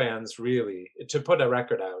post-punk bands, really, to put a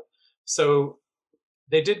record out. So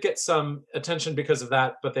they did get some attention because of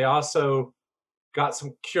that, but they also got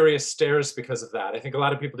some curious stares because of that. I think a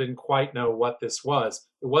lot of people didn't quite know what this was.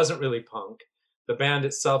 It wasn't really punk. The band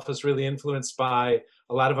itself was really influenced by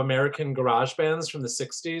a lot of American garage bands from the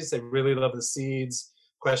 60s. They really loved the Seeds,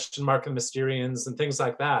 Question Mark and Mysterians, and things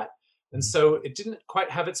like that. And so it didn't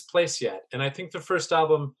quite have its place yet. And I think the first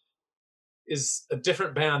album is a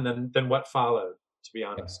different band than what followed, to be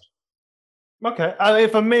honest. Okay.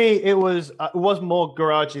 For me, it was more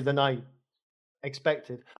garagey than I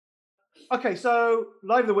expected. Okay, so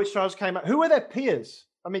Live at the Witch Trials came out. Who were their peers?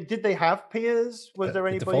 I mean, did they have peers? Was there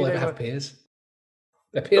anybody? Did the Fall have peers?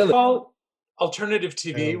 The Fall Alternative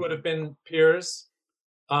TV would have been peers.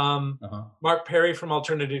 Mark Perry from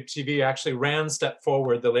Alternative TV actually ran Step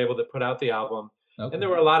Forward, the label that put out the album. Okay. And there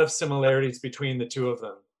were a lot of similarities between the two of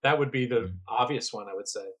them. That would be the obvious one, I would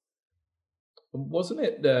say. Wasn't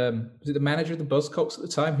it, was it the manager of the Buzzcocks at the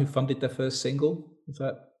time who funded their first single? Is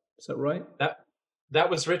that right? That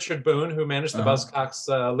was Richard Boone, who managed the Buzzcocks.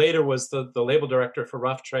 Later was the label director for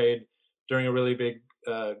Rough Trade during a really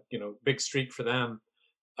big streak for them.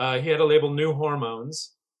 He had a label, New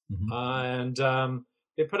Hormones, and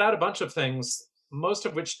they put out a bunch of things, most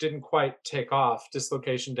of which didn't quite take off.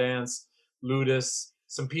 Dislocation Dance, Ludus,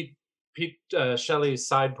 some Pete Shelley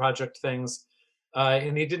side project things,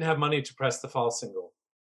 and he didn't have money to press the Fall single.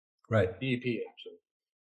 Right. The EP, actually.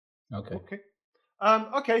 Okay.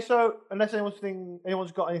 Okay, so unless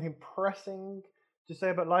anyone's got anything pressing to say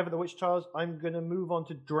about Live at the Witch Trials, I'm going to move on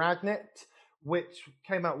to Dragnet, which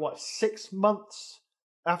came out, 6 months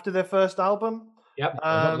after their first album? Yep.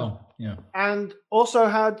 Not long. Yeah. And also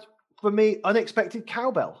had, for me, Unexpected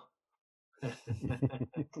Cowbell,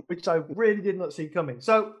 which I really did not see coming.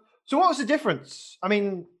 So what was the difference? I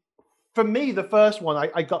mean, for me, the first one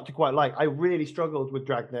I got to quite like. I really struggled with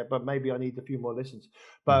Dragnet, but maybe I need a few more listens.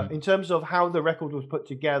 But in terms of how the record was put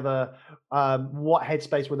together, what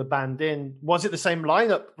headspace were the band in? Was it the same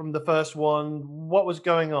lineup from the first one? What was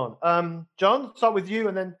going on? John, start with you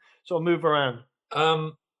and then sort of move around.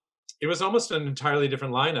 It was almost an entirely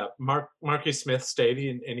different lineup. Marky Smith stayed,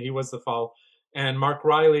 and he was the Fall. And Mark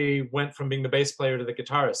Riley went from being the bass player to the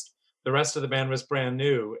guitarist. The rest of the band was brand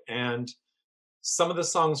new. And some of the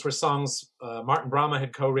songs were songs Martin Brahma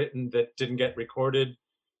had co-written that didn't get recorded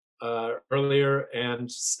earlier. And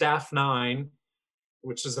Staff 9,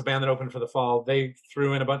 which is a band that opened for the Fall, they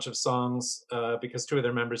threw in a bunch of songs because two of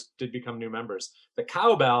their members did become new members. The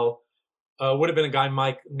Cowbell would have been a guy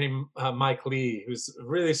named Mike Lee, who's a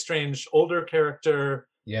really strange older character.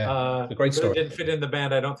 Yeah, it's a great story. Didn't fit in the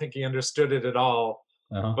band. I don't think he understood it at all.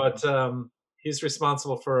 But he's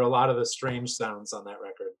responsible for a lot of the strange sounds on that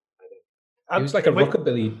record, I think. He was like a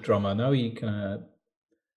rockabilly drummer. No, he kind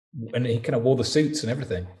of wore the suits and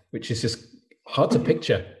everything, which is just hard to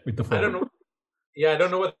picture with the Fall. I don't know. Yeah, I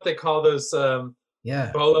don't know what they call those.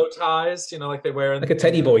 Bolo ties. Like they wear in like a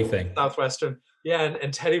Teddy Boy thing. Southwestern. Yeah,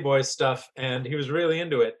 and Teddy Boy stuff, and he was really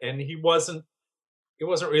into it. And he wasn't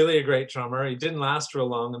really a great drummer. He didn't last real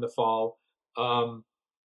long in the Fall.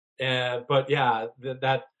 But yeah,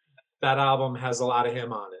 that album has a lot of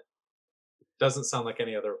him on it. Doesn't sound like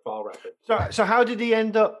any other Fall record. So how did he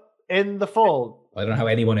end up in the Fall? I don't know how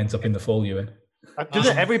anyone ends up in the Fall, Ewan.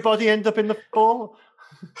 Doesn't everybody end up in the Fall?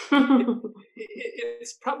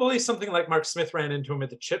 It's probably something like Mark Smith ran into him at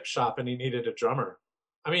the chip shop and he needed a drummer.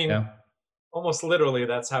 I mean, almost literally,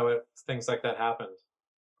 that's how things like that happened.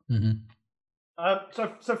 Mm-hmm.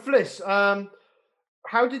 So Fliss,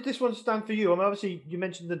 how did this one stand for you? I mean, obviously, you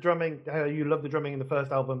mentioned the drumming. How you love the drumming in the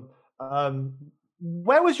first album.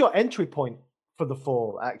 Where was your entry point for the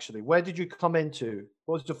Fall? Actually, where did you come into?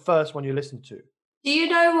 What was the first one you listened to? Do you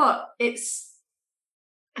know what?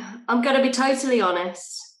 I'm going to be totally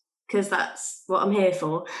honest, because that's what I'm here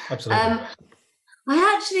for. Absolutely.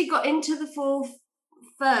 I actually got into the Fall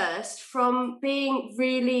first from being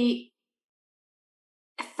really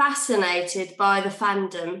fascinated by the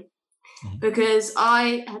fandom, because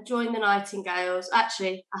I had joined the Nightingales.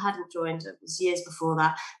 Actually, I hadn't joined, it was years before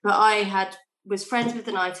that, but I was friends with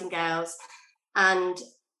the Nightingales and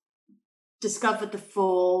discovered the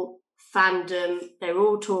Fall fandom. They were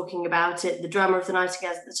all talking about it. The drummer of the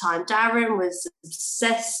Nightingales at the time, Darren, was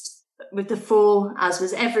obsessed with the Fall, as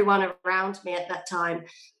was everyone around me at that time.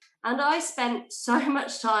 And I spent so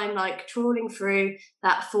much time like trawling through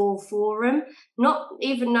that Fall forum, not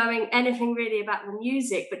even knowing anything really about the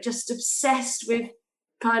music, but just obsessed with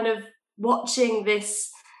kind of watching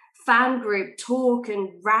this fan group talk and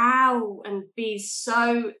row and be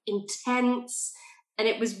so intense. And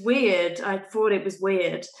it was weird. I thought it was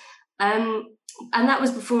weird. And that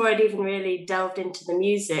was before I'd even really delved into the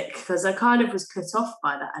music, because I kind of was put off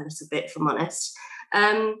by that a little bit, if I'm honest.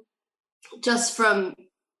 Just from,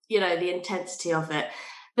 the intensity of it.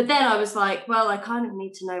 But then I was like, well, I kind of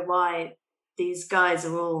need to know why these guys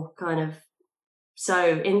are all kind of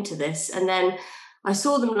so into this. And then I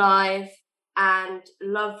saw them live and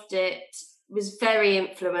loved it, was very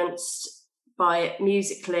influenced by it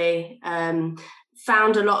musically,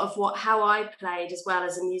 found a lot of how I played as well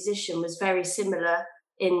as a musician was very similar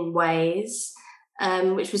in ways,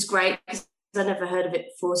 which was great because I never heard of it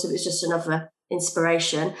before, so it was just another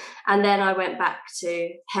inspiration. And then I went back to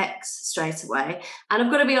Hex straight away. And I've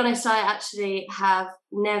got to be honest, I actually have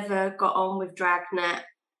never got on with Dragnet.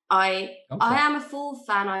 I am a Fall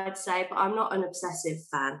fan, I'd say, but I'm not an obsessive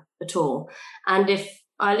fan at all. And if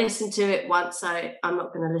I listen to it once, I'm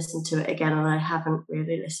not going to listen to it again, and I haven't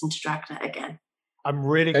really listened to Dragnet again. I'm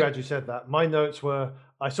really glad you said that. My notes were,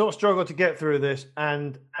 I sort of struggled to get through this,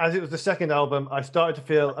 and as it was the second album, I started to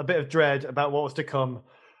feel a bit of dread about what was to come.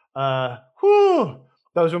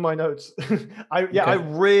 Those were my notes. I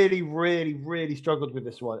really, really, really struggled with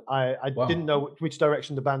this one. I didn't know which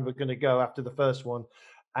direction the band were going to go after the first one,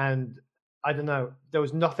 and I don't know. There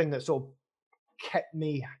was nothing that sort of kept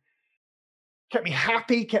me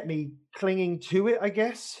happy, kept me clinging to it, I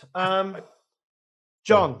guess.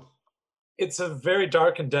 John. It's a very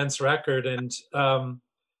dark and dense record, and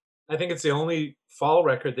I think it's the only Fall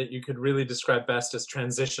record that you could really describe best as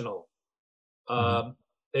transitional.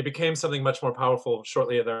 They became something much more powerful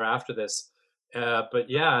shortly thereafter this. But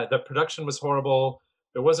yeah, the production was horrible.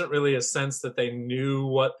 There wasn't really a sense that they knew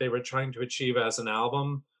what they were trying to achieve as an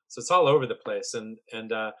album. So it's all over the place. And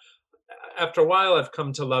after a while, I've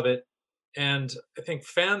come to love it. And I think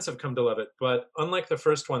fans have come to love it. But unlike the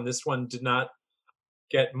first one, this one did not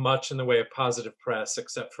get much in the way of positive press,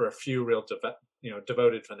 except for a few real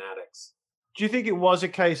devoted fanatics. Do you think it was a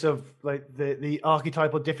case of like the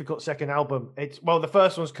archetypal difficult second album? The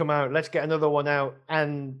first one's come out, let's get another one out,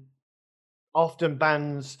 and often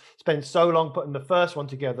bands spend so long putting the first one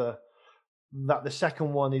together that the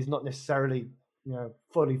second one is not necessarily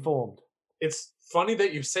fully formed. It's funny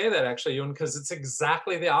that you say that, actually, Ewan, because it's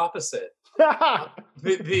exactly the opposite.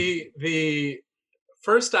 the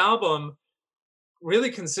first album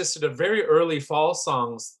really consisted of very early Fall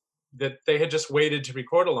songs that they had just waited to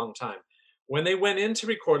record a long time. When they went in to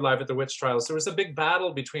record Live at the Witch Trials, there was a big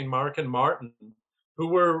battle between Mark and Martin, who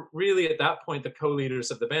were really at that point the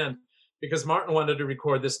co-leaders of the band, because Martin wanted to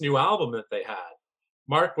record this new album that they had.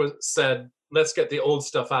 Mark said, let's get the old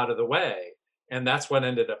stuff out of the way. And that's what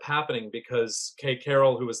ended up happening, because Kay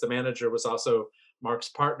Carroll, who was the manager, was also Mark's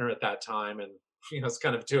partner at that time. And it's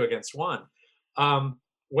kind of 2 against 1.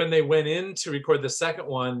 When they went in to record the second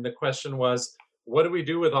one, the question was, what do we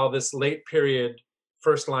do with all this late period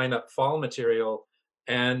first lineup Fall material?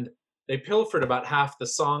 And they pilfered about half the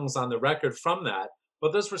songs on the record from that.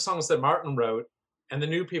 But those were songs that Martin wrote, and the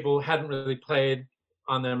new people hadn't really played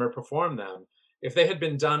on them or performed them. If they had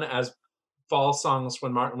been done as Fall songs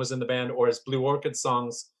when Martin was in the band, or as Blue Orchid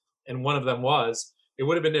songs, and one of them was, it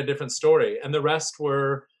would have been a different story. And the rest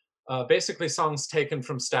were basically songs taken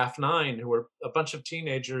from Staff 9, who were a bunch of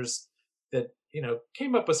teenagers that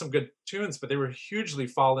came up with some good tunes, but they were hugely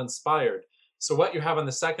Fall inspired. So what you have on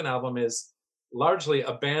the second album is largely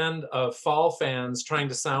a band of Fall fans trying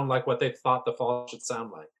to sound like what they thought the Fall should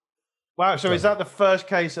sound like. Wow, so is that the first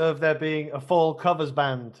case of there being a Fall covers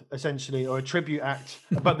band, essentially, or a tribute act?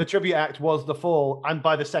 But the tribute act was the Fall, and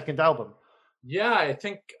by the second album. Yeah,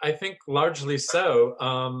 I think largely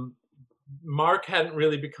so. Mark hadn't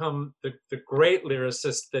really become the great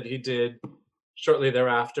lyricist that he did shortly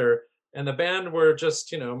thereafter. And the band were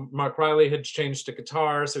just, Mark Riley had changed to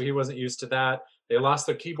guitar, so he wasn't used to that. They lost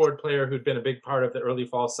their keyboard player who'd been a big part of the early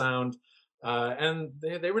Fall sound. And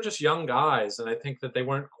they were just young guys. And I think that they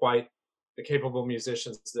weren't quite the capable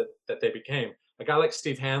musicians that they became. A guy like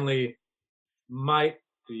Steve Hanley might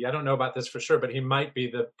be, I don't know about this for sure, but he might be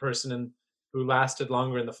the person who lasted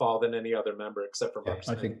longer in the Fall than any other member except for Mark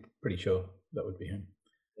Smith. I think pretty sure that would be him.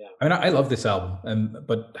 Yeah. I mean, I love this album,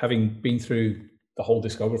 but having been through the whole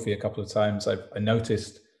discography a couple of times, I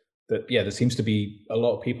noticed that, there seems to be a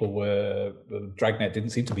lot of people where Dragnet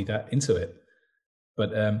didn't seem to be that into it.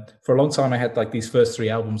 But for a long time, I had like these first 3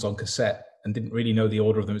 albums on cassette and didn't really know the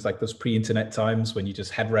order of them. It was like those pre-internet times when you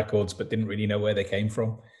just had records but didn't really know where they came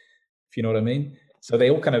from, if you know what I mean. So they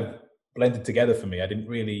all kind of blended together for me. I didn't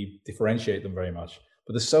really differentiate them very much.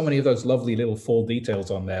 But there's so many of those lovely little Fall details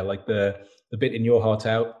on there, like the bit in Your Heart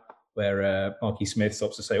Out where Marky Smith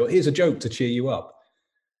stops to say, well, here's a joke to cheer you up.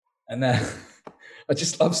 And then I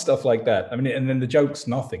just love stuff like that. I mean, and then the joke's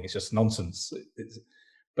nothing. It's just nonsense.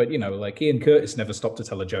 But, like Ian Curtis never stopped to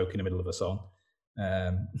tell a joke in the middle of a song.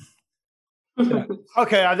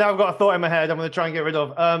 Okay, now I've got a thought in my head I'm going to try and get rid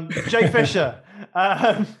of. Jay Fisher.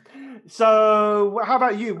 So how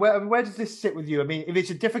about you? Where does this sit with you? I mean, if it's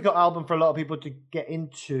a difficult album for a lot of people to get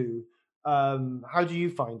into, how do you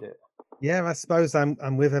find it? Yeah, I suppose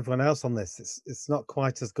I'm with everyone else on this. It's not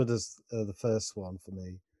quite as good as the first one for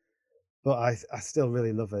me, but I still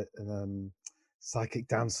really love it. And Psychic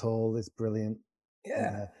Dance Hall is brilliant.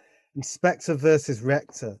 Yeah. And Spectre versus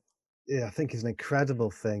Rector, I think is an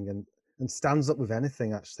incredible thing and stands up with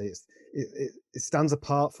anything. Actually, it stands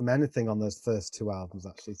apart from anything on those first 2 albums.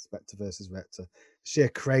 Actually, Spectre versus Rector, sheer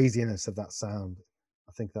craziness of that sound.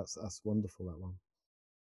 I think that's wonderful. That one.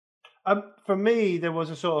 For me, maybe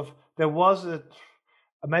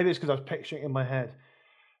it's because I was picturing it in my head.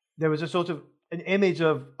 There was a sort of an image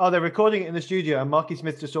of, they're recording it in the studio and Marky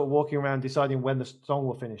Smith just sort of walking around deciding when the song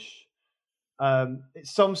will finish.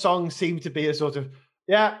 Some songs seem to be a sort of,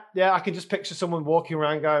 I can just picture someone walking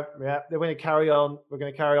around going, they're going to carry on, we're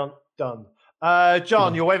going to carry on, done.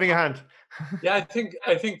 John, you're waving a hand. Yeah,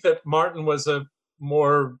 I think that Martin was a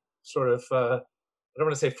more sort of, I don't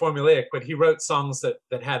want to say formulaic, but he wrote songs that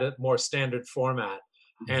had a more standard format.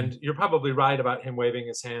 Mm-hmm. And you're probably right about him waving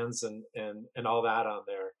his hands and all that on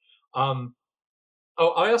there.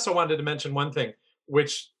 I also wanted to mention one thing,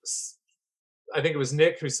 which I think it was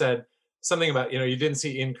Nick who said something about, you didn't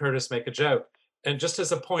see Ian Curtis make a joke. And just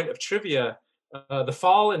as a point of trivia, the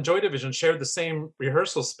Fall and Joy Division shared the same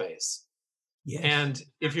rehearsal space. Yes. And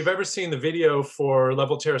if you've ever seen the video for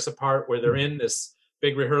Love Will Tear Us Apart, where they're in this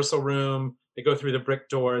big rehearsal room, they go through the brick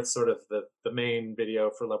door, it's sort of the main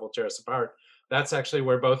video for Love Will Tear Us Apart. That's actually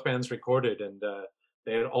where both bands recorded, and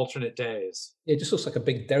they had alternate days. It just looks like a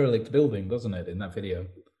big derelict building, doesn't it, in that video?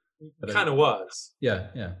 It kind of was. Yeah.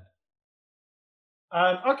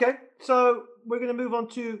 Okay, so we're going to move on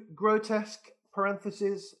to Grotesque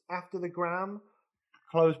parenthesis after the Gram,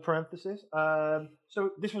 close parenthesis. So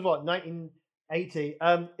this was what, 1980.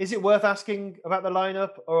 Is it worth asking about the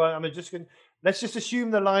lineup, or let's just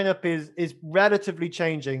assume the lineup is relatively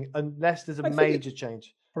changing unless there's a major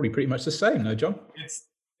change? Probably pretty much the same, no, John?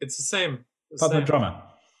 It's the same. Apart from the drummer.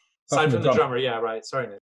 Aside from the drummer, yeah, right. Sorry,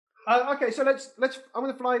 Nick. Okay, so let's. I'm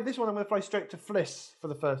going to fly this one. I'm going to fly straight to Fliss for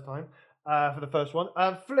the first time. For the first one,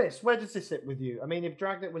 Fliss, where does this sit with you? I mean, if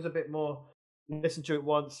Dragnet was a bit more, listen to it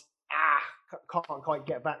once, can't quite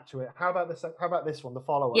get back to it. How about this one, the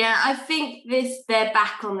follow-up? Yeah, I think they're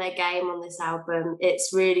back on their game on this album.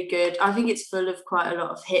 It's really good. I think it's full of quite a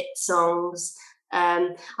lot of hit songs.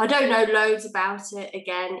 I don't know loads about it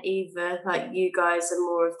again either. Like, you guys are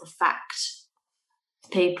more of the fact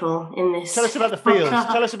people in this. Tell us about the feels.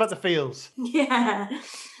 Tell us about the feels. Yeah.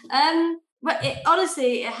 But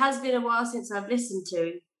honestly, it has been a while since I've listened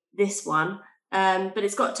to this one. But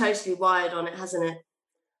it's got Totally Wired on it, hasn't it?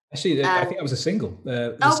 Actually, I think that was a single.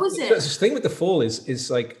 Was it? The thing with the Fall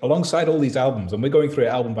is like, alongside all these albums, and we're going through it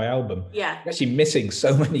album by album, yeah, we're actually missing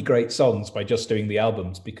so many great songs by just doing the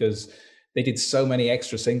albums, because they did so many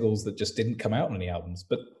extra singles that just didn't come out on any albums.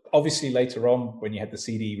 But obviously later on, when you had the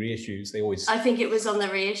CD reissues, they always... I think it was on the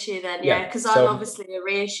reissue then, because I'm obviously a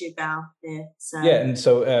reissue gal here. So. Yeah, and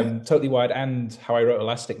so Totally Wired and How I Wrote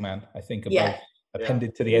Elastic Man, I think, are both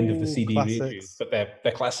appended to the end of the CD reissues, but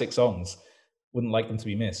they're classic songs. wouldn't like them to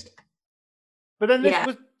be missed. But then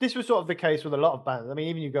this was sort of the case with a lot of bands. I mean,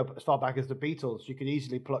 even you go as far back as the Beatles, you could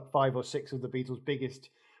easily pluck 5 or 6 of the Beatles' biggest,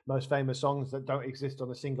 most famous songs that don't exist on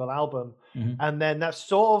a single album. Mhm. And then that's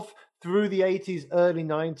sort of through the 80s, early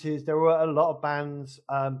 90s, there were a lot of bands.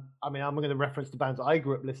 I mean, I'm going to reference the bands that I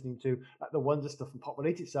grew up listening to, like the Wonder Stuff and Pop Will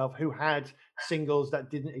Eat Itself, who had singles that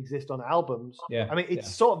didn't exist on albums. Yeah, I mean,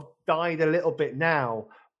 it's sort of died a little bit now,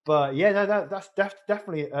 but yeah, no, that's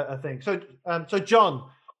definitely a thing. So, so John,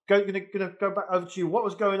 gonna go back over to you. What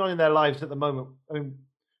was going on in their lives at the moment? I mean,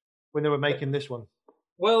 when they were making this one.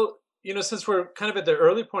 Well, you know, since we're kind of at the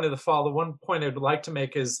early point of the fall, the one point I'd like to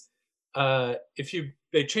make is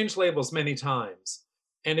they change labels many times,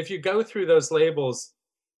 and if you go through those labels,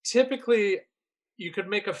 typically you could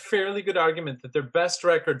make a fairly good argument that their best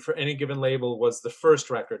record for any given label was the first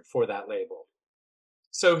record for that label.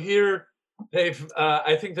 So here they've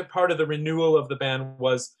I think that part of the renewal of the band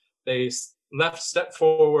was they left Step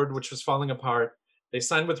Forward, which was falling apart. They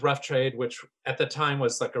signed with Rough Trade, which at the time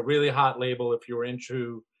was like a really hot label if you were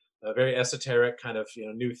into very esoteric kind of, you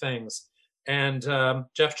know, new things. And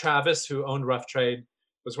Jeff Travis, who owned Rough Trade,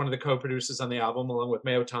 was one of the co-producers on the album, along with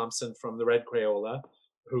Mayo Thompson from the Red Crayola,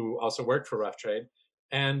 who also worked for Rough Trade.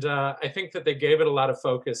 And I think that they gave it a lot of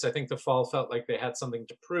focus. I think the fall felt like they had something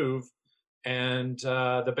to prove. And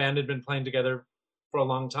the band had been playing together for a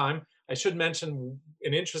long time. I should mention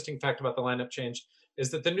an interesting fact about the lineup change is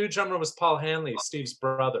that the new drummer was Paul Hanley, Steve's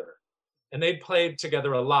brother. And they'd played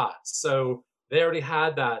together a lot. So they already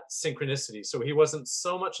had that synchronicity. So he wasn't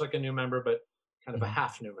so much like a new member, but kind of a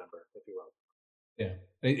half new member, if you will. Yeah.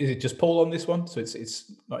 Is it just Paul on this one? So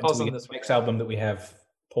it's not Paul's until on the this one. next album that we have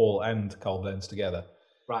Paul and Carl Burns together.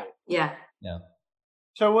 Right. Yeah. Yeah.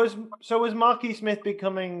 So was Marky Smith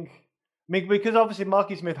becoming? I mean, because obviously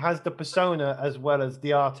Marky Smith has the persona as well as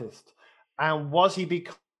the artist, and was he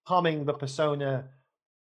becoming the persona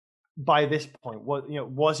by this point?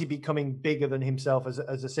 Was he becoming bigger than himself as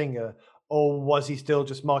a singer, or was he still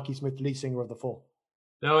just Marky Smith, lead singer of the Fall?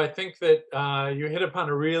 No, I think that you hit upon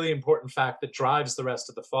a really important fact that drives the rest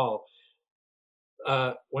of the fall.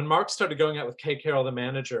 When Mark started going out with Kay Carroll, the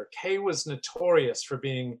manager, Kay was notorious for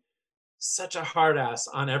being such a hard ass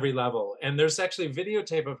on every level. And there's actually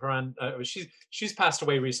videotape of her on, she's passed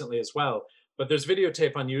away recently as well, but there's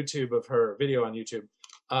videotape on YouTube of her, video on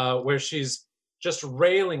YouTube, where she's just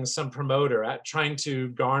railing some promoter at trying to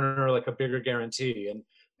garner like a bigger guarantee. And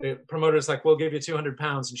the promoter's like, we'll give you 200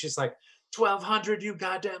 pounds. And she's like, 1,200, you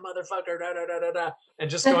goddamn motherfucker, da, da, da, da, da, and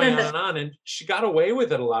just going on and on. And she got away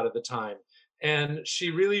with it a lot of the time. And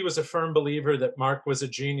she really was a firm believer that Mark was a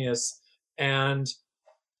genius. And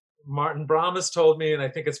Martin Brahms told me, and I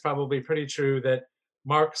think it's probably pretty true, that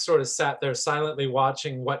Mark sort of sat there silently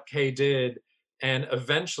watching what Kay did and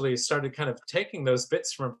eventually started kind of taking those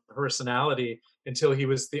bits from her personality until he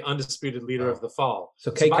was the undisputed leader of the Fall.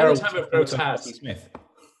 So Kay Carroll was the proto Marky Smith.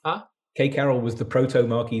 Huh? Kay Carroll was the proto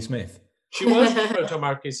Marky Smith. She was the proto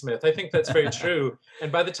Marky Smith. I think that's very true.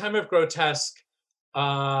 And by the time of Grotesque,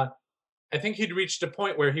 I think he'd reached a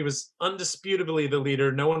point where he was undisputably the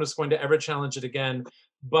leader. No one was going to ever challenge it again.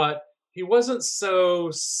 But he wasn't so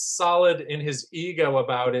solid in his ego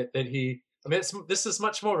about it that this is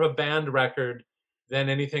much more of a band record than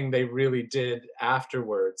anything they really did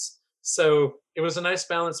afterwards. So it was a nice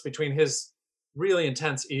balance between his really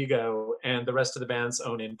intense ego and the rest of the band's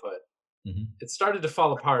own input. Mm-hmm. It started to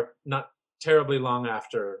fall apart not terribly long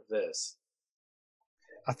after this.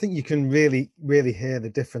 I think you can really, really hear the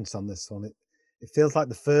difference on this one. It feels like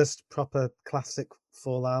the first proper classic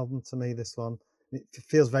Fall album to me, this one. It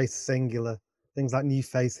feels very singular. Things like New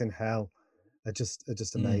Face in Hell are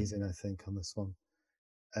just amazing, I think, on this one.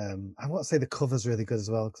 I want to say the cover's really good as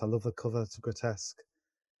well, because I love the cover to Grotesque.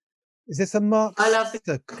 Is this a Mark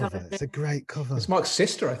Sister cover? It's a great cover. It's Mark's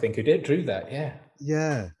sister, I think, who drew that, yeah.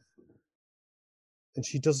 Yeah. And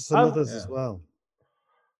she does some others as well.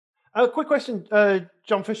 Quick question,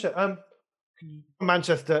 John Fisher.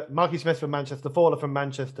 Manchester, Marky Smith from Manchester, Faller from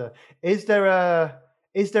Manchester. Is there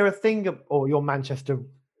a thing, or you're Manchester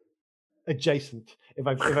adjacent, if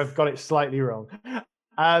I've got it slightly wrong.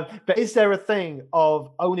 But is there a thing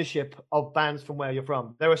of ownership of bands from where you're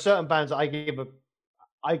from? There are certain bands that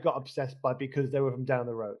I got obsessed by because they were from down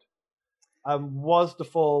the road. Was The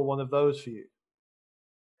Fall one of those for you?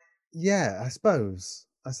 Yeah, I suppose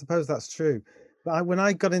that's true. But when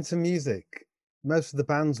I got into music, most of the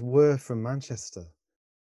bands were from Manchester,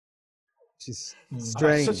 which is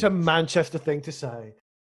strange. That's such a Manchester thing to say.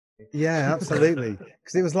 Yeah, absolutely.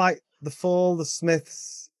 Because it was like The Fall, the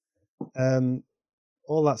Smiths,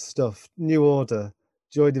 all that stuff, New Order,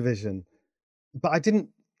 Joy Division. But I didn't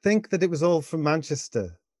think that it was all from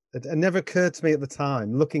Manchester. It never occurred to me at the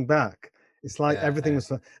time. Looking back, it's like everything was,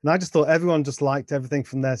 and I just thought everyone just liked everything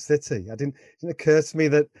from their city. It didn't occur to me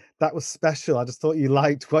that was special. I just thought you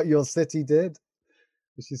liked what your city did,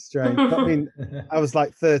 which is strange. But I mean, I was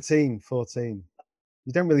like 13, 14.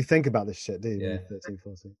 You don't really think about this shit, do you? When you're 13,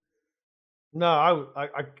 14. No,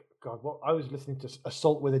 I was listening to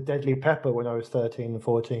Assault with a Deadly Pepper when I was 13 and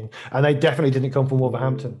 14, and they definitely didn't come from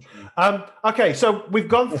Wolverhampton. Okay, so we've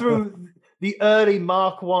gone through the early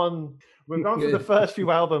Mark 1. We've gone through the first few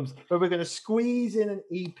albums, but we're going to squeeze in an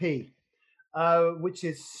EP, which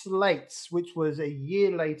is Slates, which was a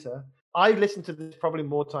year later. I listened to this probably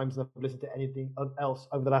more times than I've listened to anything else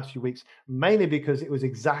over the last few weeks, mainly because it was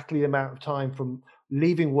exactly the amount of time from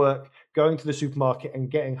leaving work, going to the supermarket, and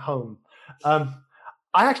getting home.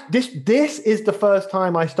 This is the first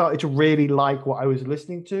time I started to really like what I was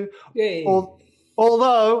listening to. Yay.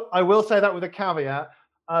 Although I will say that with a caveat.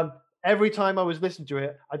 Every time I was listening to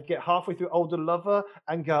it, I'd get halfway through Older Lover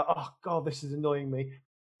and go, "Oh God, this is annoying me."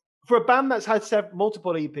 For a band that's had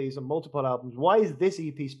multiple EPs and multiple albums, why is this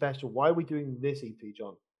EP special? Why are we doing this EP,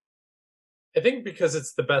 John? I think because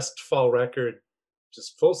it's the best fall record,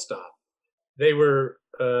 just full stop. They were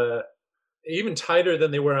even tighter than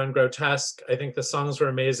they were on Grotesque. I think the songs were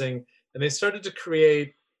amazing, and they started to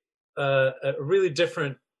create a really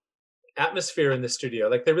different atmosphere in the studio.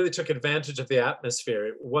 Like they really took advantage of the atmosphere.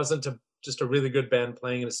 It wasn't just a really good band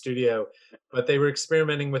playing in a studio, but they were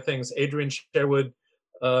experimenting with things. Adrian Sherwood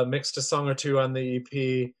mixed a song or two on the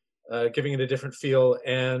EP, giving it a different feel,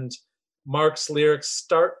 and Mark's lyrics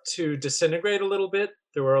start to disintegrate a little bit.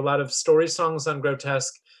 There were a lot of story songs on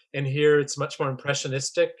Grotesque, and here it's much more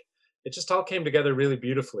impressionistic. It just all came together really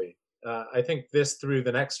beautifully. I think this through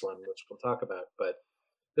the next one, which we'll talk about, but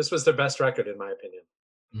this was their best record in my opinion.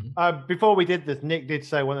 Before we did this, Nick did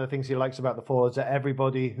say one of the things he likes about the Fall is that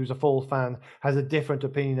everybody who's a Fall fan has a different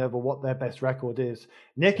opinion over what their best record is.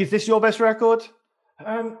 Nick, is this your best record?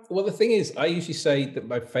 Well, the thing is, I usually say that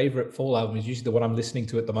my favorite Fall album is usually the one I'm listening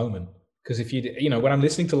to at the moment. Because if when I'm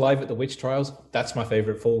listening to Live at the Witch Trials, that's my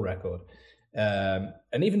favorite Fall record.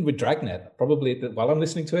 And even with Dragnet, probably while I'm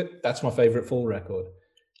listening to it, that's my favorite Fall record.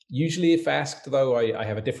 Usually, if asked, though, I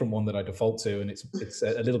have a different one that I default to, and it's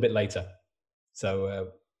a little bit later.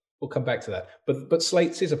 So we'll come back to that. But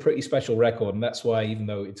Slates is a pretty special record, and that's why, even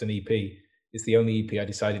though it's an EP, it's the only EP I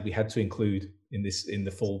decided we had to include in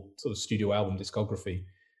the full sort of studio album discography,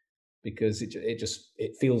 because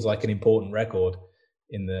it feels like an important record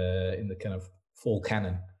in the kind of Fall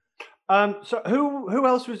canon. So who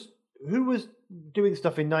else was doing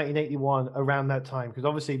stuff in 1981 around that time? Because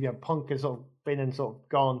obviously, punk has sort of been and sort of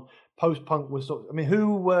gone. Post-punk was sort of, I mean,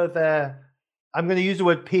 who were there? I'm going to use the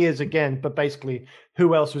word peers again, but basically,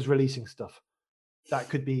 who else was releasing stuff that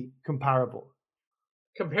could be comparable?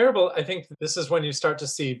 Comparable, I think this is when you start to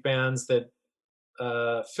see bands that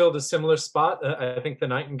filled a similar spot. I think the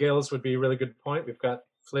Nightingales would be a really good point. We've got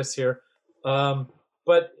Fliss here.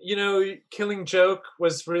 But, Killing Joke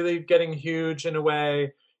was really getting huge in a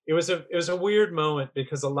way. It was a weird moment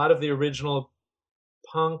because a lot of the original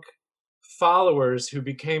punk followers who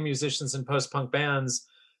became musicians in post-punk bands,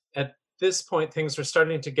 at this point, things were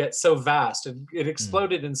starting to get so vast. It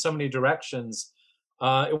exploded in so many directions.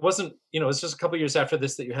 It wasn't, it was just a couple of years after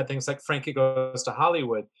this that you had things like Frankie Goes to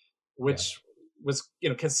Hollywood, which was,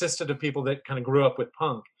 consisted of people that kind of grew up with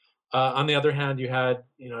punk. On the other hand, you had,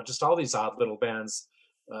 just all these odd little bands.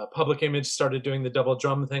 Public Image started doing the double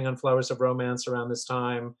drum thing on Flowers of Romance around this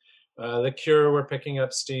time. The Cure were picking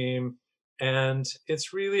up steam. And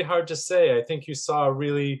it's really hard to say. I think you saw a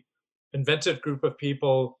really inventive group of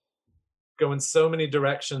people go in so many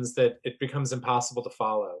directions that it becomes impossible to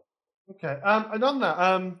follow. Okay. And on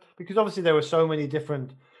that, because obviously there were so many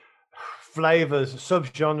different flavors,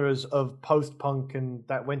 subgenres of post-punk, and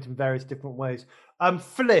that went in various different ways.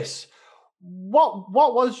 Fliss, what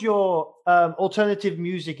was your alternative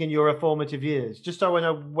music in your formative years? Just so I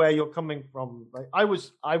know where you're coming from. Like, I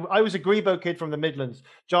was a Grebo kid from the Midlands.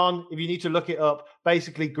 John, if you need to look it up,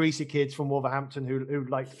 basically greasy kids from Wolverhampton who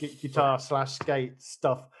liked guitar / skate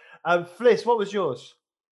stuff. Fliss, what was yours?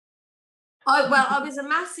 I was a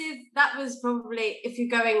massive, that was probably, if you're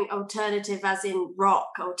going alternative as in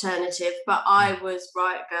rock alternative, but I was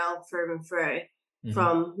Riot Girl through and through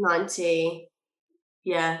from 98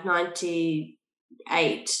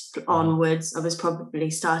 onwards. I was probably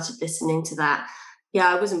started listening to that. Yeah,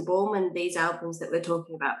 I wasn't born when these albums that we're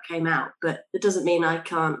talking about came out, but it doesn't mean I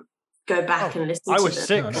can't go back and listen to them. I was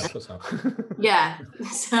 6. Yeah.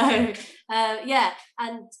 So,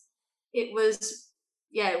 and it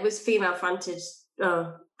was female fronted.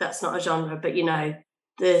 Oh, that's not a genre, but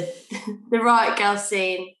the Riot Girl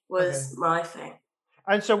scene was my thing.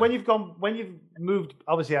 And so when you've moved,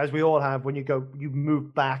 obviously, as we all have, when you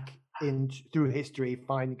move back through history,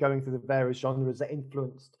 going through the various genres that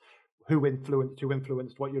who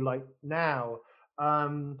influenced what you like now.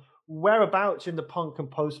 Whereabouts in the punk and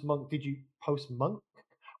post-punk did you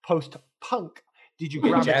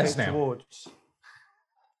gravitate towards?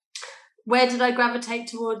 Where did I gravitate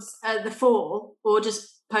towards? The Fall, or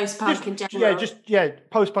just post-punk in general?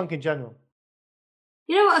 Post-punk in general.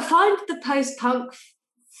 You know what? I find the post-punk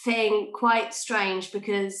thing quite strange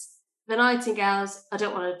because the Nightingales, I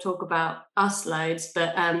don't want to talk about us loads,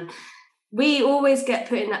 but we always get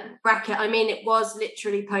put in that bracket. I mean, it was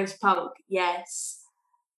literally post-punk, yes,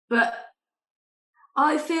 but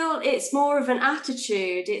I feel it's more of an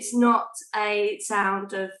attitude. It's not a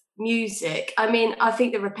sound of music. I mean, I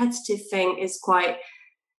think the repetitive thing is quite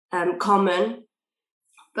common,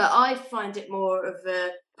 but I find it more of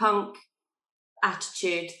a punk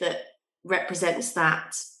attitude that represents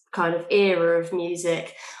that kind of era of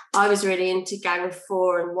music. I was really into Gang of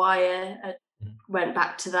Four and Wire. I went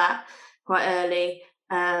back to that quite early.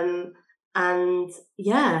 And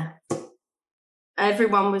yeah,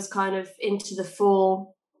 everyone was kind of into the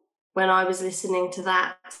Fall when I was listening to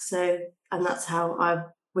that. And that's how I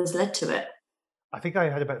was led to it. I think I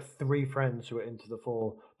had about 3 friends who were into the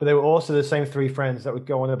Fall, but they were also the same 3 friends that would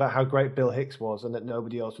go on about how great Bill Hicks was and that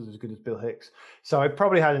nobody else was as good as Bill Hicks. So I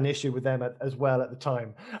probably had an issue with them as well at the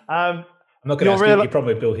time. I'm not going to ask you your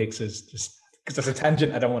problem with Bill Hicks is just because that's a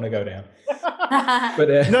tangent I don't want to go down.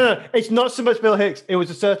 But no, it's not so much Bill Hicks. It was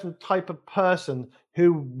a certain type of person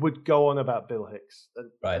who would go on about Bill Hicks.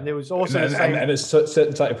 Right. And there was also and a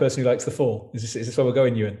certain type of person who likes the Fall. Is this where we're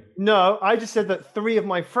going, Ewan? No, I just said that 3 of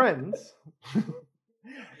my friends.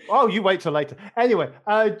 Oh, you wait till later. Anyway,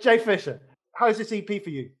 Jay Fisher, how's this EP for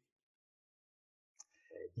you?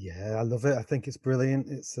 Yeah, I love it. I think it's brilliant.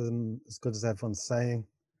 It's as good as everyone's saying.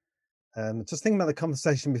 Just thinking about the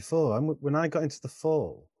conversation before, when I got into the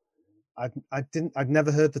Fall, I'd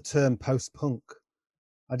never heard the term post-punk.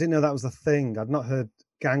 I didn't know that was a thing. I'd not heard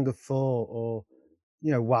Gang of Four or,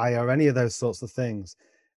 Wire or any of those sorts of things.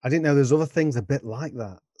 I didn't know there's other things a bit like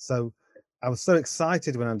that. So I was so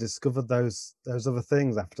excited when I discovered those other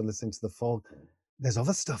things after listening to the Fall. There's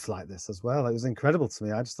other stuff like this as well. It was incredible to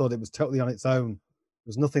me. I just thought it was totally on its own. There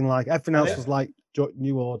was nothing like, everything else was like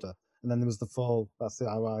New Order. And then there was the Fall. That's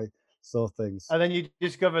how I saw things. And then you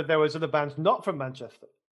discovered there was other bands not from Manchester.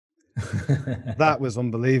 That was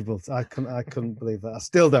unbelievable. I couldn't believe that. I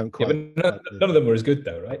still don't quite. Yeah, but none of them were as good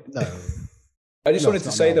though, right? No. I just wanted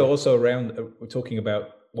to say though, also around, we're talking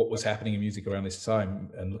about what was happening in music around this time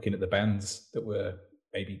and looking at the bands that were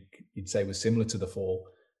maybe you'd say were similar to the Fall.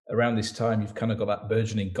 Around this time, you've kind of got that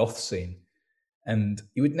burgeoning goth scene. And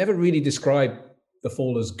you would never really describe the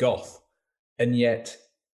Fall as goth. And yet,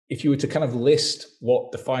 if you were to kind of list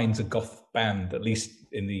what defines a goth band, at least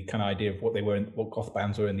in the kind of idea of what they were, what goth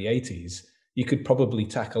bands were in the 80s, you could probably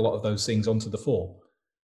tack a lot of those things onto the Fall.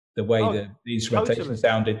 The way the instrumentation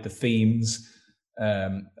sounded, the themes,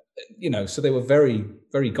 so they were very,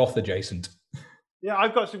 very goth adjacent. Yeah,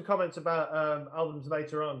 I've got some comments about albums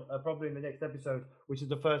later on, probably in the next episode, which is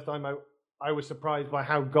the first time I was surprised by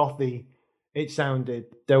how gothy it sounded.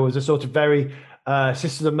 There was a sort of very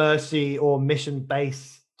Sisters of Mercy or Mission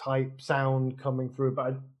bass type sound coming through,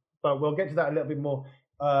 but we'll get to that a little bit more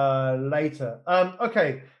later.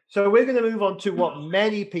 Okay, so we're going to move on to what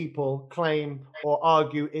many people claim or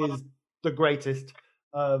argue is the greatest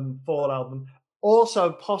Fall album.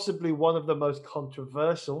 Also, possibly one of the most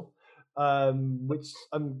controversial, which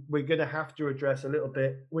we're going to have to address a little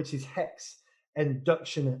bit, which is Hex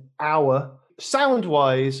Enduction Hour.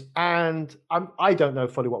 Sound-wise, and I don't know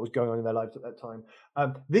fully what was going on in their lives at that time.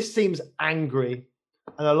 This seems angry,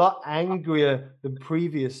 and a lot angrier than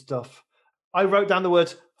previous stuff. I wrote down the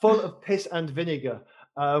words "full of piss and vinegar,"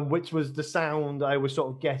 which was the sound I was sort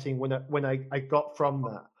of getting when I got from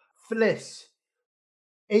that. Fliss,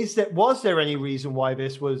 was there any reason why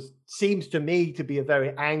this seems to me to be a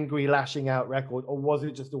very angry, lashing out record, or was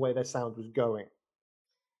it just the way their sound was going?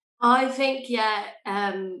 I think,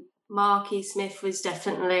 Mark E. Smith was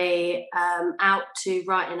definitely out to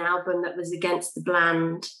write an album that was against the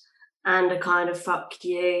bland and a kind of fuck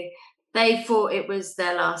you. They thought it was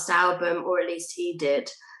their last album, or at least he did.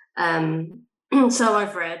 So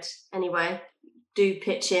I've read. Anyway, do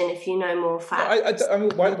pitch in if you know more facts.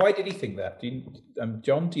 Why did he think that?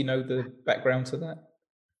 John, do you know the background to that?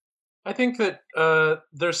 I think that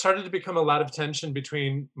there started to become a lot of tension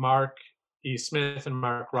between Mark E. Smith and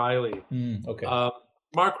Mark Riley. Okay.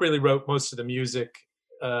 Mark really wrote most of the music.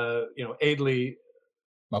 Aidley.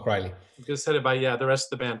 Mark Riley. Just said it by the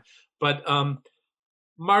rest of the band. But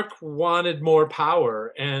Mark wanted more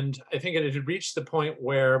power, and I think it had reached the point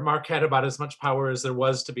where Mark had about as much power as there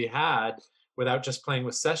was to be had without just playing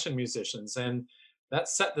with session musicians, and that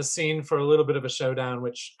set the scene for a little bit of a showdown,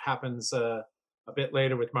 which happens a bit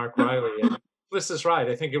later with Mark Riley. And Bliss is right.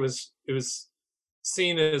 I think it was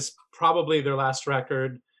seen as probably their last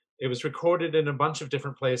record. It was recorded in a bunch of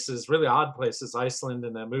different places, really odd places, Iceland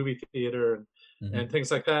and a movie theater and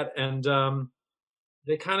things like that. And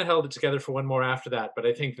they kind of held it together for one more after that. But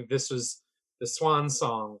I think that this was the swan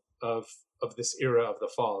song of this era of the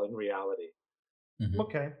Fall in reality.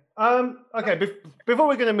 Okay. Before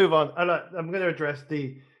we're going to move on, I'm going to address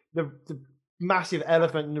the massive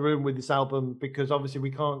elephant in the room with this album, because obviously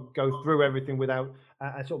we can't go through everything without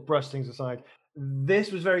sort of brush things aside.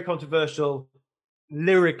 This was very controversial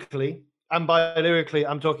lyrically, and by lyrically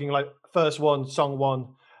I'm talking like verse 1, song 1.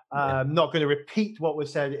 I'm not going to repeat what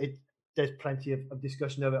was said. There's plenty of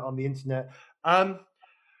discussion of it on the internet.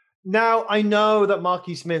 Now I know that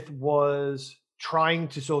Marky Smith was trying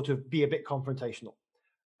to sort of be a bit confrontational,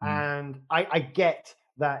 and I get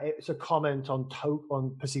that it's a comment on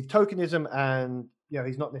perceived tokenism, and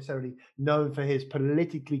he's not necessarily known for his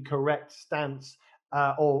politically correct stance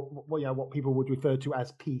or what people would refer to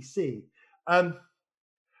as PC.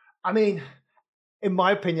 I mean, in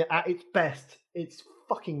my opinion, at its best, it's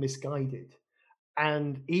fucking misguided.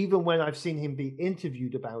 And even when I've seen him be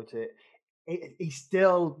interviewed about it, he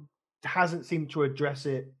still hasn't seemed to address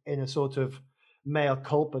it in a sort of mea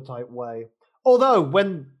culpa type way. Although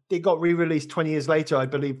when it got re-released 20 years later, I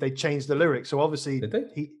believe they changed the lyrics. So obviously, did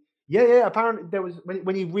they? Yeah. Apparently, there was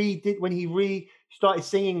when he started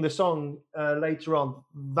singing the song later on.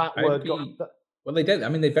 That word got. Well, they did. I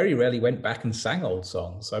mean, they very rarely went back and sang old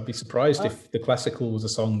songs. I'd be surprised if the classical was a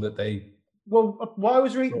song that they. Well, what I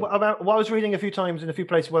was reading a few times in a few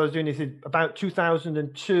places while I was doing this is about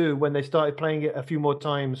 2002 when they started playing it a few more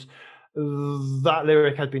times. That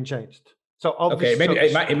lyric had been changed. So obviously,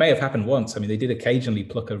 it may have happened once. I mean, they did occasionally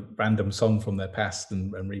pluck a random song from their past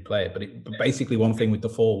and replay it. But basically, one thing with the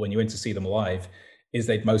Fall, when you went to see them live, is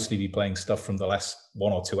they'd mostly be playing stuff from the last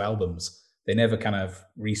 1 or 2 albums. They never kind of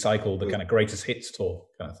recycled the kind of greatest hits tour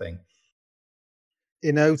kind of thing.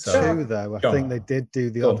 In 2002, though, I think they did do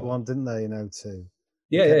the odd one, didn't they, in 2002?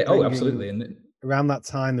 Yeah. Oh, absolutely. And around that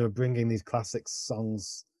time, they were bringing these classic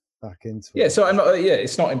songs back into it. Yeah, so I'm not. Yeah,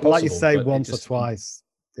 it's not impossible. Like you say, once or twice,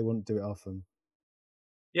 they wouldn't do it often.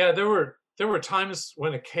 Yeah, there were times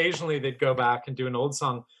when occasionally they'd go back and do an old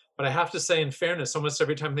song, but I have to say, in fairness, almost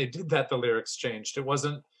every time they did that, the lyrics changed. It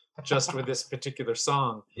wasn't just with this particular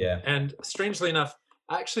song. Yeah. And strangely enough,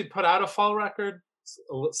 I actually put out a Fall record,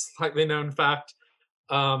 a slightly known fact.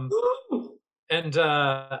 And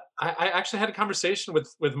I actually had a conversation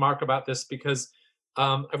with Mark about this because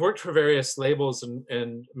I've worked for various labels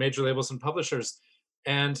and major labels and publishers.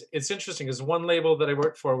 And it's interesting, is one label that I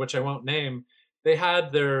worked for, which I won't name, they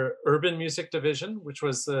had their urban music division, which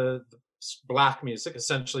was the black music,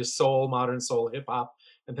 essentially soul, modern soul, hip hop,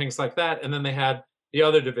 and things like that. And then they had the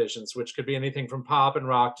other divisions, which could be anything from pop and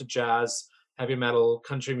rock to jazz, heavy metal,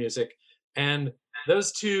 country music. And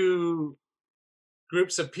those two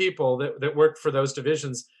groups of people that worked for those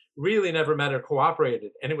divisions really never met or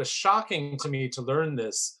cooperated. And it was shocking to me to learn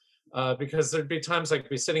this because there'd be times I'd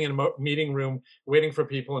be sitting in a meeting room waiting for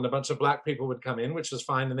people, and a bunch of black people would come in, which was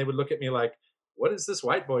fine. And they would look at me like, what is this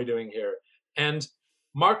white boy doing here? And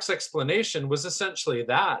Mark's explanation was essentially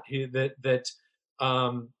that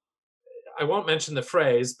I won't mention the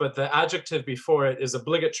phrase, but the adjective before it is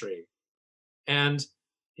obligatory. And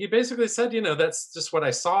he basically said, that's just what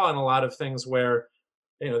I saw in a lot of things where,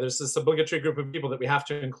 there's this obligatory group of people that we have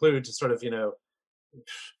to include to sort of,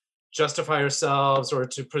 justify ourselves or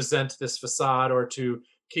to present this facade or to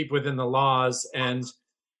keep within the laws. And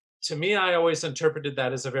to me, I always interpreted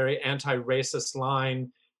that as a very anti-racist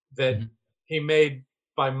line that he made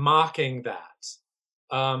by mocking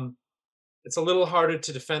that. It's a little harder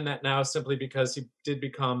to defend that now simply because he did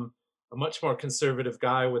become a much more conservative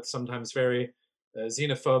guy with sometimes very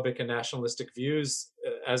xenophobic and nationalistic views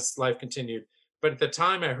as life continued. But at the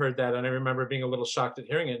time I heard that, and I remember being a little shocked at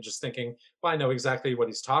hearing it and just thinking, well, I know exactly what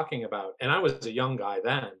he's talking about. And I was a young guy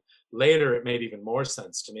then. Later, it made even more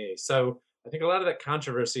sense to me. So I think a lot of that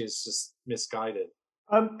controversy is just misguided.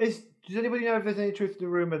 Does anybody know if there's any truth to the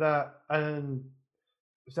rumor that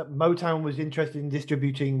Motown was interested in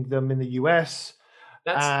distributing them in the US?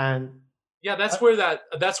 That's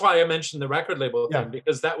why I mentioned the record label thing,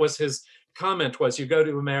 because that was his comment. Was you go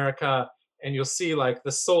to America and you'll see like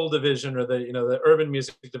the soul division or the urban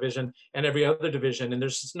music division and every other division, and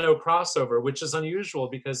there's just no crossover, which is unusual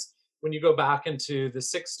because when you go back into the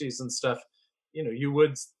 60s and stuff, you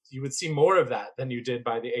would you would see more of that than you did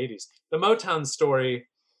by the 80s. The Motown story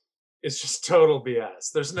is just total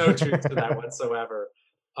BS. There's no truth to that whatsoever.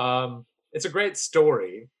 It's a great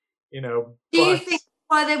story, you know. Do you think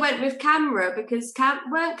why they went with Camera? Because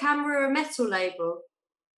weren't Camera a metal label?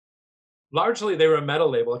 Largely, they were a metal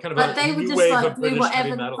label, kind of but a they would new just wave like of do British whatever heavy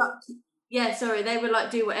the metal. fuck. Yeah, sorry, they were like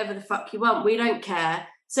do whatever the fuck you want. We don't care.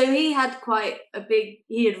 So he had quite a big.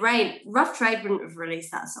 He had reigned. Rough Trade wouldn't have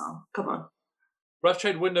released that song. Come on. Rough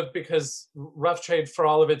Trade wouldn't have, because Rough Trade, for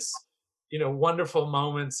all of its, you know, wonderful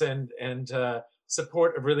moments and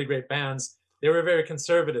support of really great bands, they were very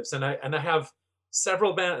conservatives. And I have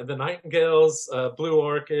several bands, the Nightingales, Blue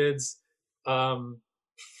Orchids,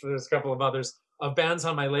 there's a couple of others, of bands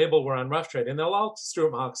on my label were on Rough Trade, and they'll all,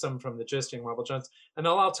 Stuart Moxham from The Gisting, Marble Jones, and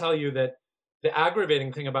they'll all tell you that the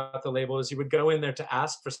aggravating thing about the label is you would go in there to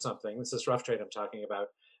ask for something. This is Rough Trade I'm talking about.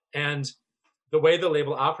 And the way the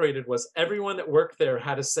label operated was everyone that worked there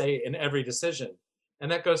had a say in every decision.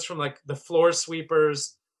 And that goes from like the floor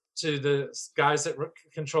sweepers to the guys that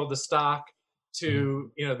controlled the stock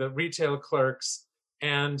to, you know, the retail clerks.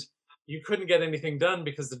 And you couldn't get anything done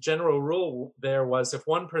because the general rule there was if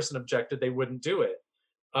one person objected, they wouldn't do it.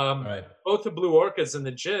 Right. Both the Blue Orchids and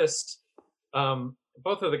the Gist,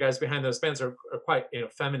 both of the guys behind those bands are quite, you know,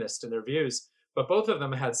 feminist in their views, but both of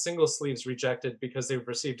them had single sleeves rejected because they were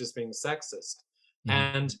perceived as being sexist.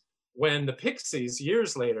 And when the Pixies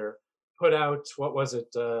years later put out, what was it?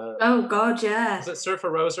 Oh God, yeah. Was it Surfer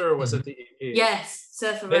Rosa or was it the EP? Yes,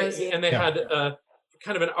 Surfer Rosa. And they had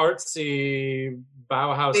kind of an artsy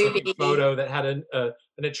Bauhaus photo that had an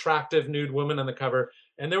attractive nude woman on the cover.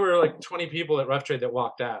 And there were like 20 people at Rough Trade that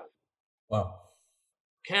walked out. Wow.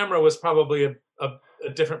 Camera was probably a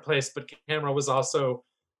different place, but Camera was also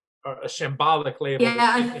a shambolic label.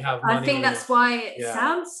 Yeah, I think that's why it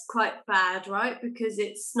sounds quite bad, right? Because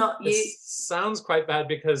it's not you. It sounds quite bad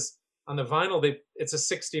because on the vinyl, it's a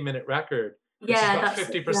 60-minute record, which is about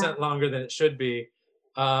 50% longer than it should be.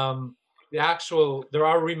 There are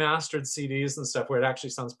remastered CDs and stuff where it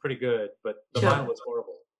actually sounds pretty good, but the vinyl is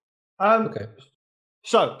horrible. Okay.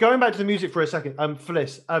 So going back to the music for a second,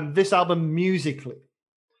 Fliss, this album musically,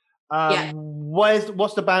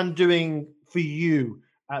 what's the band doing for you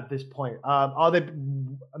at this point? Are they?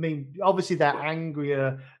 I mean, obviously they're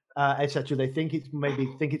angrier, etc. They think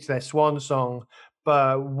it's their swan song,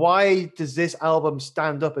 but why does this album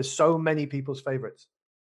stand up as so many people's favorites?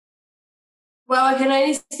 Well, I can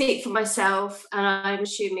only speak for myself, and I'm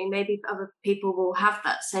assuming maybe other people will have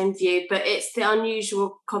that same view, but it's the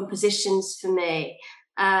unusual compositions for me.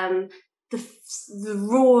 The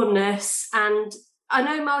rawness, and I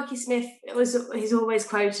know Marky Smith, he's always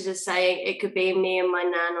quoted as saying it could be me and my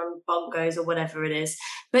nan on bongos or whatever it is,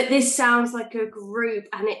 but this sounds like a group,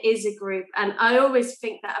 and it is a group, and I always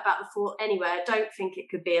think that about the Fall anyway. I don't think it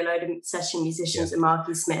could be a load of session musicians and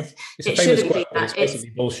Marky Smith. It shouldn't be that. It's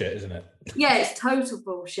basically bullshit, isn't it? Yeah, it's total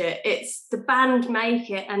bullshit. It's the band make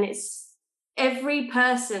it, and it's every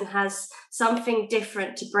person has something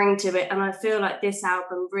different to bring to it, and I feel like this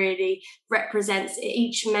album really represents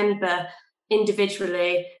each member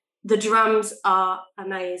individually. The drums are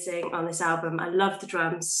amazing on this album. I love the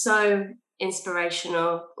drums, so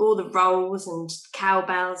inspirational. All the rolls and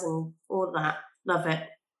cowbells and all that. Love it.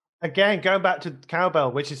 Again, going back to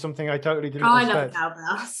cowbell, which is something I totally didn't expect. I love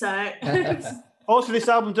cowbell, so... Also, this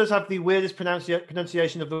album does have the weirdest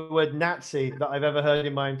pronunciation of the word Nazi that I've ever heard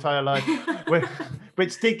in my entire life,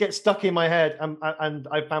 which did get stuck in my head, and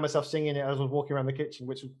I found myself singing it as I was walking around the kitchen,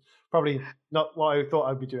 which was probably not what I thought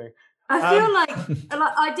I'd be doing. I feel like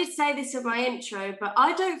I did say this in my intro, but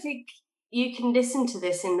I don't think you can listen to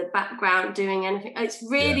this in the background doing anything. It's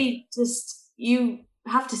really just, you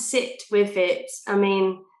have to sit with it. I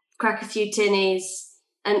mean, crack a few tinnies,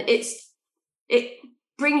 and it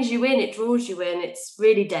brings you in, it draws you in. It's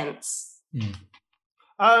really dense.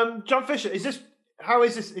 John Fisher, is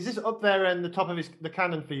this up there in the top of the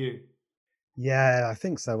canon for you? Yeah, I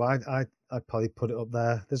think so. I'd probably put it up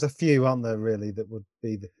there. There's a few, aren't there, really, that would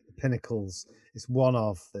be the pinnacles. It's one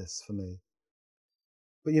of this for me.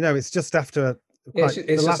 But, you know, it's just after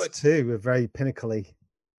the last two are very pinnacle-y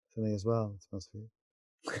for me as well, to be honest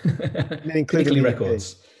with you. Including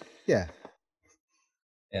records. Yeah.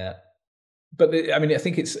 Yeah. But I mean, I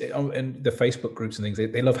think it's in the Facebook groups and things.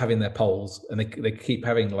 They love having their polls, and they keep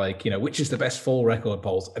having, like, you know, which is the best fall record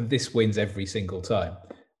polls, and this wins every single time.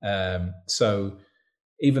 So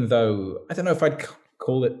even though I don't know if I'd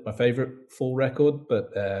call it my favorite fall record, but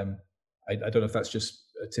I don't know if that's just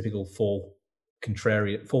a typical fall fan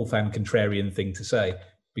contrarian thing to say,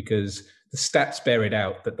 because the stats bear it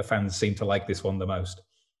out that the fans seem to like this one the most.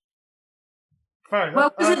 Fair enough.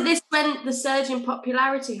 Well, wasn't this when the surge in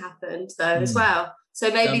popularity happened, though, as well?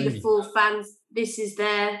 So maybe the Fall fans, this is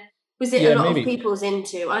their... Was it a lot of people's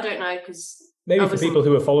into? I don't know, because... Maybe for people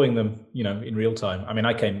who are following them, in real time. I mean,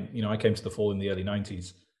 I came to the Fall in the early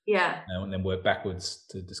 90s. Yeah. And then worked backwards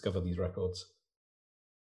to discover these records.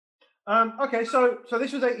 Okay, so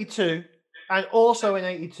this was 82, and also in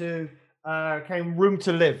 82 came Room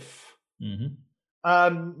to Live.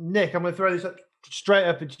 Mm-hmm. Nick, I'm going to throw this straight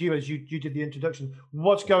up at you as you did the introduction.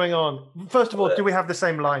 What's going on? First of all, do we have the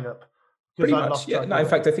same lineup? Pretty much, yeah. No, in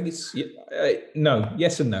fact, I think it's no,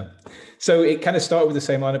 yes and no. So it kind of started with the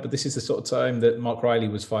same lineup, but this is the sort of time that Mark Riley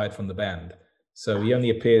was fired from the band. So he only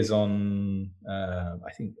appears on,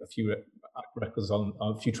 I think, a few records on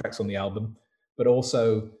a few tracks on the album, but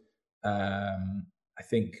also I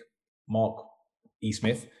think Mark E.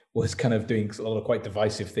 Smith was kind of doing a lot of quite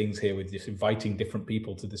divisive things here with just inviting different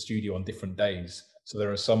people to the studio on different days. So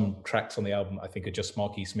there are some tracks on the album I think are just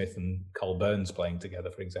Mark E. Smith and Carl Burns playing together,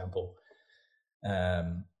 for example.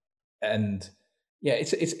 And yeah,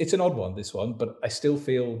 it's an odd one, this one, but I still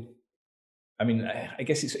feel, I mean, I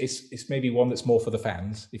guess it's maybe one that's more for the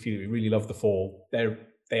fans. If you really love the Fall,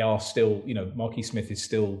 they are still, Mark E. Smith is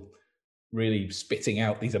still really spitting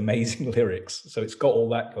out these amazing lyrics. So it's got all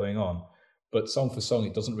that going on, but song for song,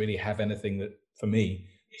 it doesn't really have anything that, for me,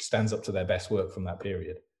 stands up to their best work from that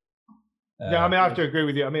period. Yeah, I mean, I have to agree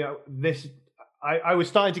with you. I mean, I was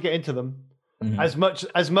starting to get into them. Mm-hmm.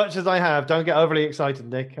 As much as I have, don't get overly excited,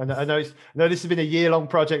 Nick. And I know this has been a year-long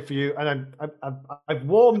project for you, and I've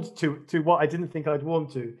warmed to what I didn't think I'd warm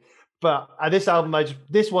to, but this album,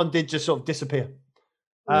 this one did just sort of disappear.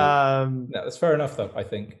 No, that's fair enough, though. I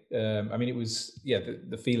think. I mean, it was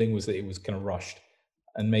the feeling was that it was kind of rushed,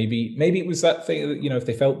 and maybe it was that thing that if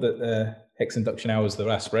they felt that Hex Induction Hour was the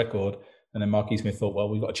last record, and then Mark E. Smith thought, well,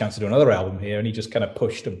 we've got a chance to do another album here, and he just kind of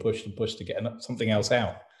pushed and pushed and pushed to get something else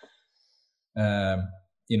out.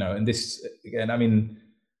 And this again, I mean,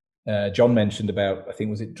 John mentioned about, I think,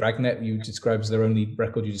 was it Dragnet you described as their only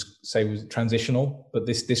record you just say was transitional, but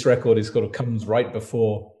this record is sort of comes right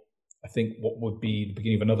before, I think, what would be the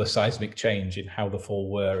beginning of another seismic change in how the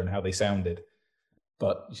Fall were and how they sounded.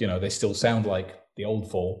 But they still sound like the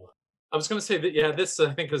old Fall. I was going to say that, this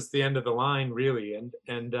I think was the end of the line, really, and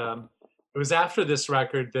it was after this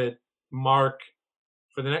record that Mark,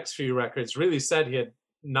 for the next few records, really said he had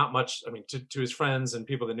not much, I mean, to his friends and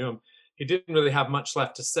people that knew him, he didn't really have much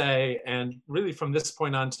left to say. And really from this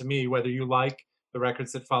point on, to me, whether you like the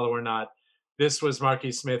records that follow or not, this was Mark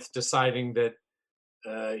E. Smith deciding that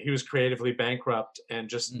he was creatively bankrupt and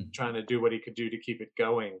just trying to do what he could do to keep it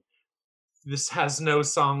going. This has no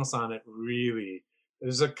songs on it, really.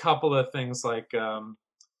 There's a couple of things like, I'm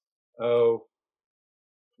trying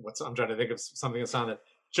to think of something that's on it.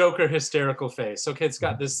 Joker Hysterical Face. Okay, it's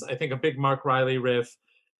got this, I think, a big Mark Riley riff.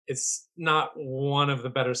 It's not one of the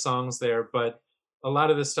better songs there, but a lot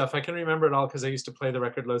of this stuff, I can remember it all because I used to play the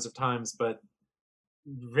record loads of times, but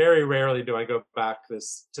very rarely do I go back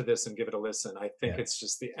to this and give it a listen. I think it's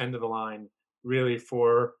just the end of the line, really,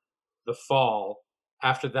 for the Fall.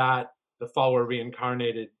 After that, the Fall were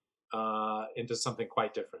reincarnated into something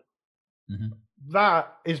quite different. Mm-hmm.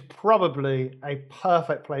 That is probably a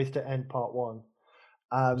perfect place to end part one,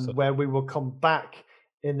 where we will come back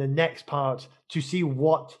in the next part to see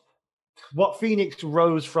what Phoenix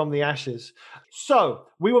rose from the ashes. So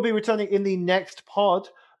we will be returning in the next pod,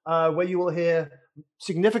 where you will hear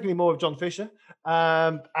significantly more of John Fisher,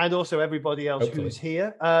 and also everybody else who's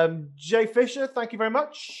here. Jay Fisher, thank you very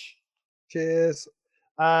much. Cheers.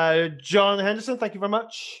 John Henderson, thank you very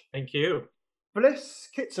much. Thank you. Bliss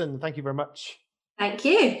Kitson, thank you very much. Thank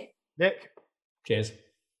you. Nick. Cheers.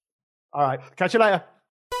 All right. Catch you later.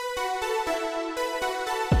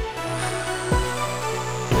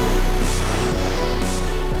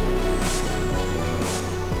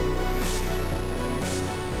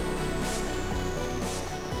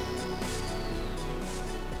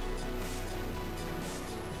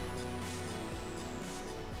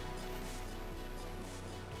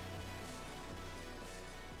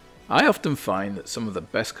 I often find that some of the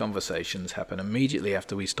best conversations happen immediately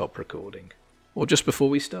after we stop recording, or just before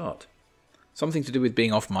we start. Something to do with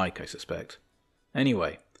being off mic, I suspect.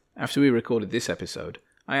 Anyway, after we recorded this episode,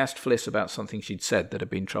 I asked Fliss about something she'd said that had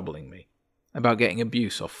been troubling me, about getting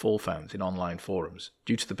abuse off Fall fans in online forums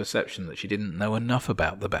due to the perception that she didn't know enough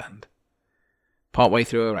about the band. Partway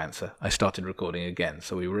through her answer, I started recording again,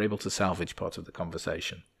 so we were able to salvage part of the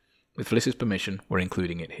conversation. With Fliss's permission, we're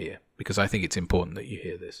including it here, because I think it's important that you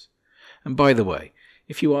hear this. And by the way,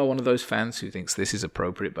 if you are one of those fans who thinks this is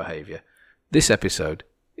appropriate behaviour, this episode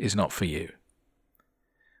is not for you.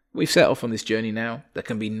 We've set off on this journey now. There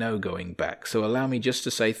can be no going back, so allow me just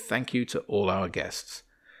to say thank you to all our guests.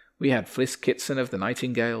 We had Fliss Kitson of the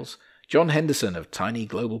Nightingales, John Henderson of Tiny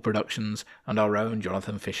Global Productions, and our own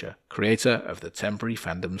Jonathan Fisher, creator of the Temporary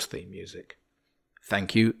Fandoms theme music.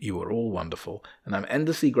 Thank you, you were all wonderful, and I'm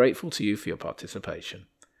endlessly grateful to you for your participation.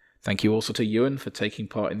 Thank you also to Ewan for taking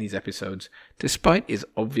part in these episodes, despite his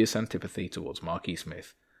obvious antipathy towards Marky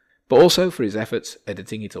Smith, but also for his efforts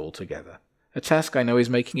editing it all together. A task I know is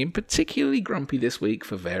making him particularly grumpy this week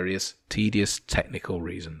for various tedious technical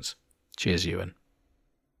reasons. Cheers, Ewan.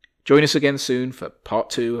 Join us again soon for part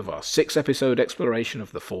 2 of our 6-episode exploration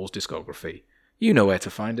of the Fall's discography. You know where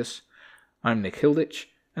to find us. I'm Nick Hilditch,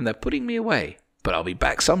 and they're putting me away, but I'll be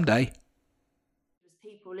back someday. There was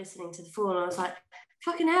people listening to The Fall, and I was like,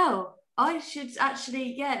 fucking hell, I should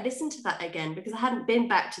actually, listen to that again, because I hadn't been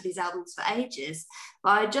back to these albums for ages. But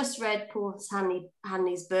I just read Paul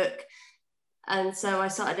Hanley's book, and so I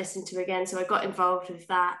started listening to it again, so I got involved with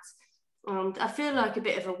that. I feel like a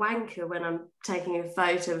bit of a wanker when I'm taking a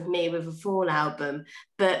photo of me with a Fall album,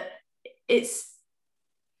 but it's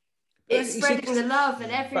spreading the love,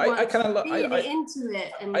 and everyone's really into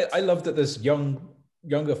it. And I love that there's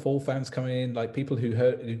younger Fall fans coming in, like people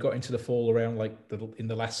who got into the Fall around like in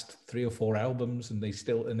the last 3 or 4 albums, and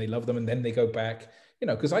they love them, and then they go back. You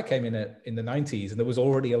know, because I came in the 90s, and there was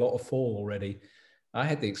already a lot of Fall already. I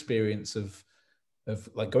had the experience of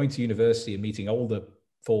like going to university and meeting older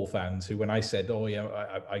Fall fans who, when I said, "Oh yeah,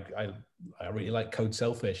 I really like Code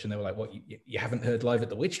Selfish," and they were like, "What? You haven't heard Live at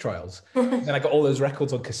the Witch Trials?" And then I got all those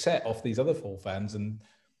records on cassette off these other Fall fans, and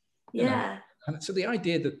you know. And so the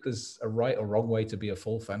idea that there's a right or wrong way to be a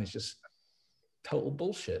Fall fan is just total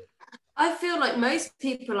bullshit. I feel like most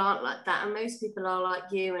people aren't like that, and most people are like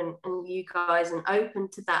you and you guys, and open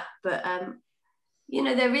to that. But you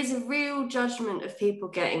know, there is a real judgment of people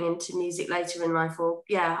getting into music later in life, or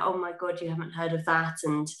oh my God, you haven't heard of that,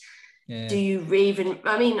 and do you even?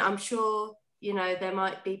 I mean, I'm sure, you know, there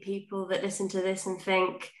might be people that listen to this and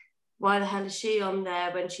think, why the hell is she on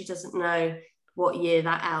there when she doesn't know what year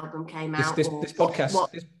that album came out? This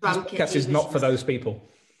podcast is not for those people.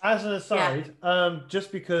 As an aside,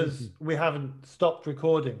 just because we haven't stopped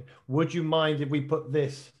recording, would you mind if we put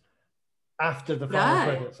this after the final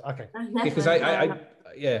credits? Okay. Because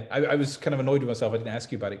I was kind of annoyed with myself. I didn't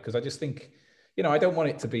ask you about it because I just think, you know, I don't want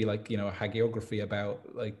it to be like, you know, a hagiography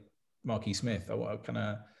about like Marky Smith.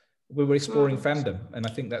 We were exploring fandom, and I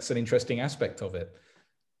think that's an interesting aspect of it.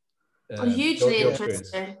 Hugely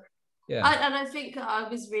interesting. Yeah. And I think I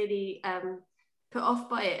was really put off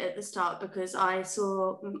by it at the start because I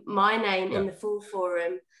saw my name in the Fall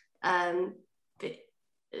forum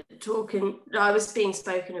talking. I was being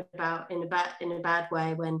spoken about in a bad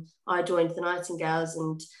way when I joined the Nightingales,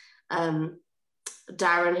 and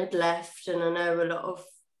Darren had left, and I know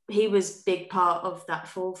he was a big part of that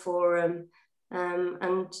Fall forum,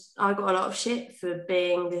 and I got a lot of shit for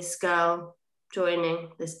being this girl joining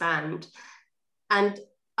this band, and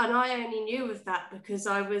I only knew of that because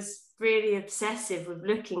I was really obsessive with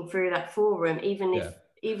looking through that forum,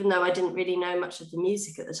 even though I didn't really know much of the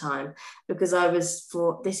music at the time, because I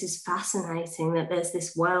thought this is fascinating that there's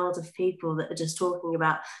this world of people that are just talking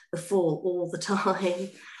about the Fall all the time.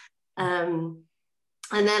 And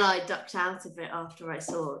then I ducked out of it after I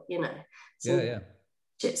saw, you know, some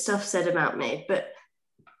shit stuff said about me. But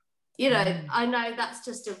you know, I know that's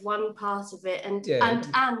just one part of it, and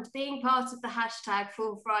being part of the hashtag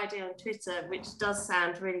Fall Friday on Twitter, which does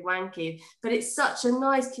sound really wanky, but it's such a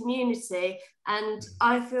nice community, and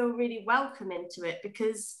I feel really welcome into it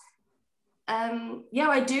because,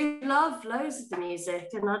 I do love loads of the music,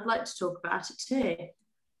 and I'd like to talk about it too.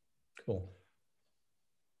 Cool.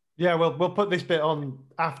 Yeah, we'll put this bit on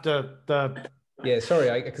after the. Yeah, sorry,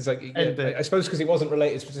 I suppose because it wasn't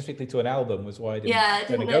related specifically to an album was why I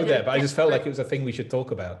didn't go there. But I just felt like it was a thing we should talk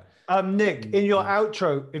about. Nick, in your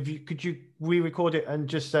outro, could you re-record it and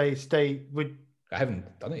just say stay with? I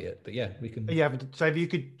haven't done it yet, but yeah, we can. Yeah, so if you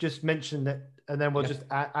could just mention that, and then we'll just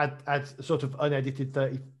add sort of unedited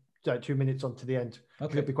 2 minutes onto the end.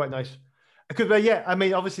 Okay, it'd be quite nice. Because I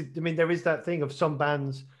mean, obviously, there is that thing of some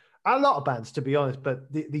bands, a lot of bands, to be honest,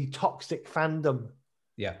 but the toxic fandom.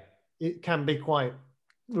 Yeah. It can be quite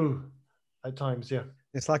at times, yeah.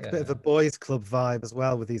 It's like a bit of a boys' club vibe as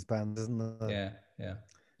well with these bands, isn't there? Yeah, yeah.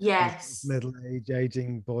 Yes. Middle-aged,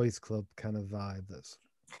 aging boys' club kind of vibe.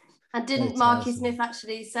 And didn't Marky Smith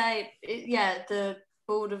actually say, the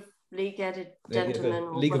Board of League-Headed Gentlemen,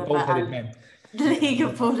 or League of Bald-Headed Men. The League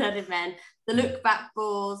of Bald-Headed Men, the look-back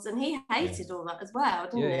balls, and he hated all that as well,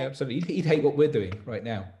 didn't he? Yeah, absolutely. He'd hate what we're doing right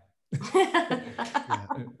now.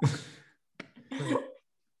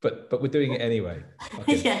 but we're doing it anyway.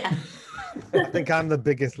 Okay. Yeah. I think I'm the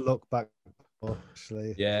biggest look back,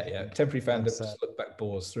 actually. Yeah. Temporary fandom, That's, just look back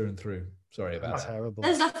bores through and through. Sorry about that. Terrible.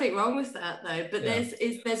 There's nothing wrong with that though, but Yeah.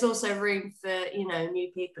 there's also room for, you know, new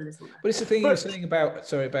people, isn't there? But it's the thing you were saying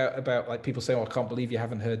about like people saying, "Oh, I can't believe you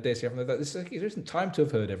haven't heard this, you haven't heard that." This, there isn't time to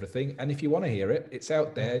have heard everything, and if you want to hear it, it's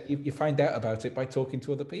out there. You find out about it by talking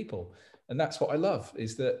to other people, and that's what I love.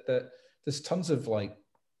 Is that there's tons of like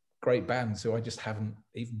great bands who I just haven't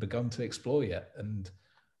even begun to explore yet, and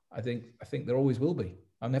I think there always will be.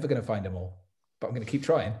 I'm never going to find them all, but I'm going to keep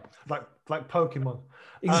trying. Like Pokemon.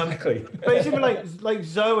 Exactly. But it's even like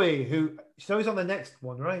Zoe, Zoe's on the next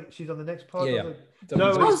one, right? She's on the next part. Yeah.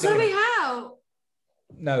 Oh, Zoe Howe.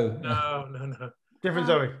 No. Different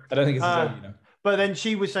Zoe. I don't think it's Zoe, you know. But then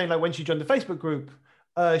she was saying, like, when she joined the Facebook group,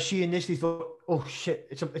 she initially thought, "Oh shit,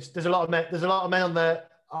 there's a lot of men on there.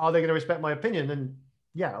 Are they going to respect my opinion?" And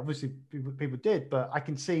yeah, obviously people did, but I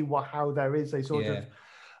can see how there is a sort of,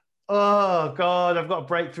 oh god, I've got to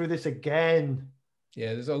break through this again.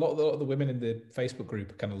 Yeah, there's a lot of the women in the Facebook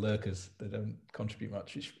group are kind of lurkers. They don't contribute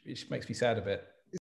much, which makes me sad a bit.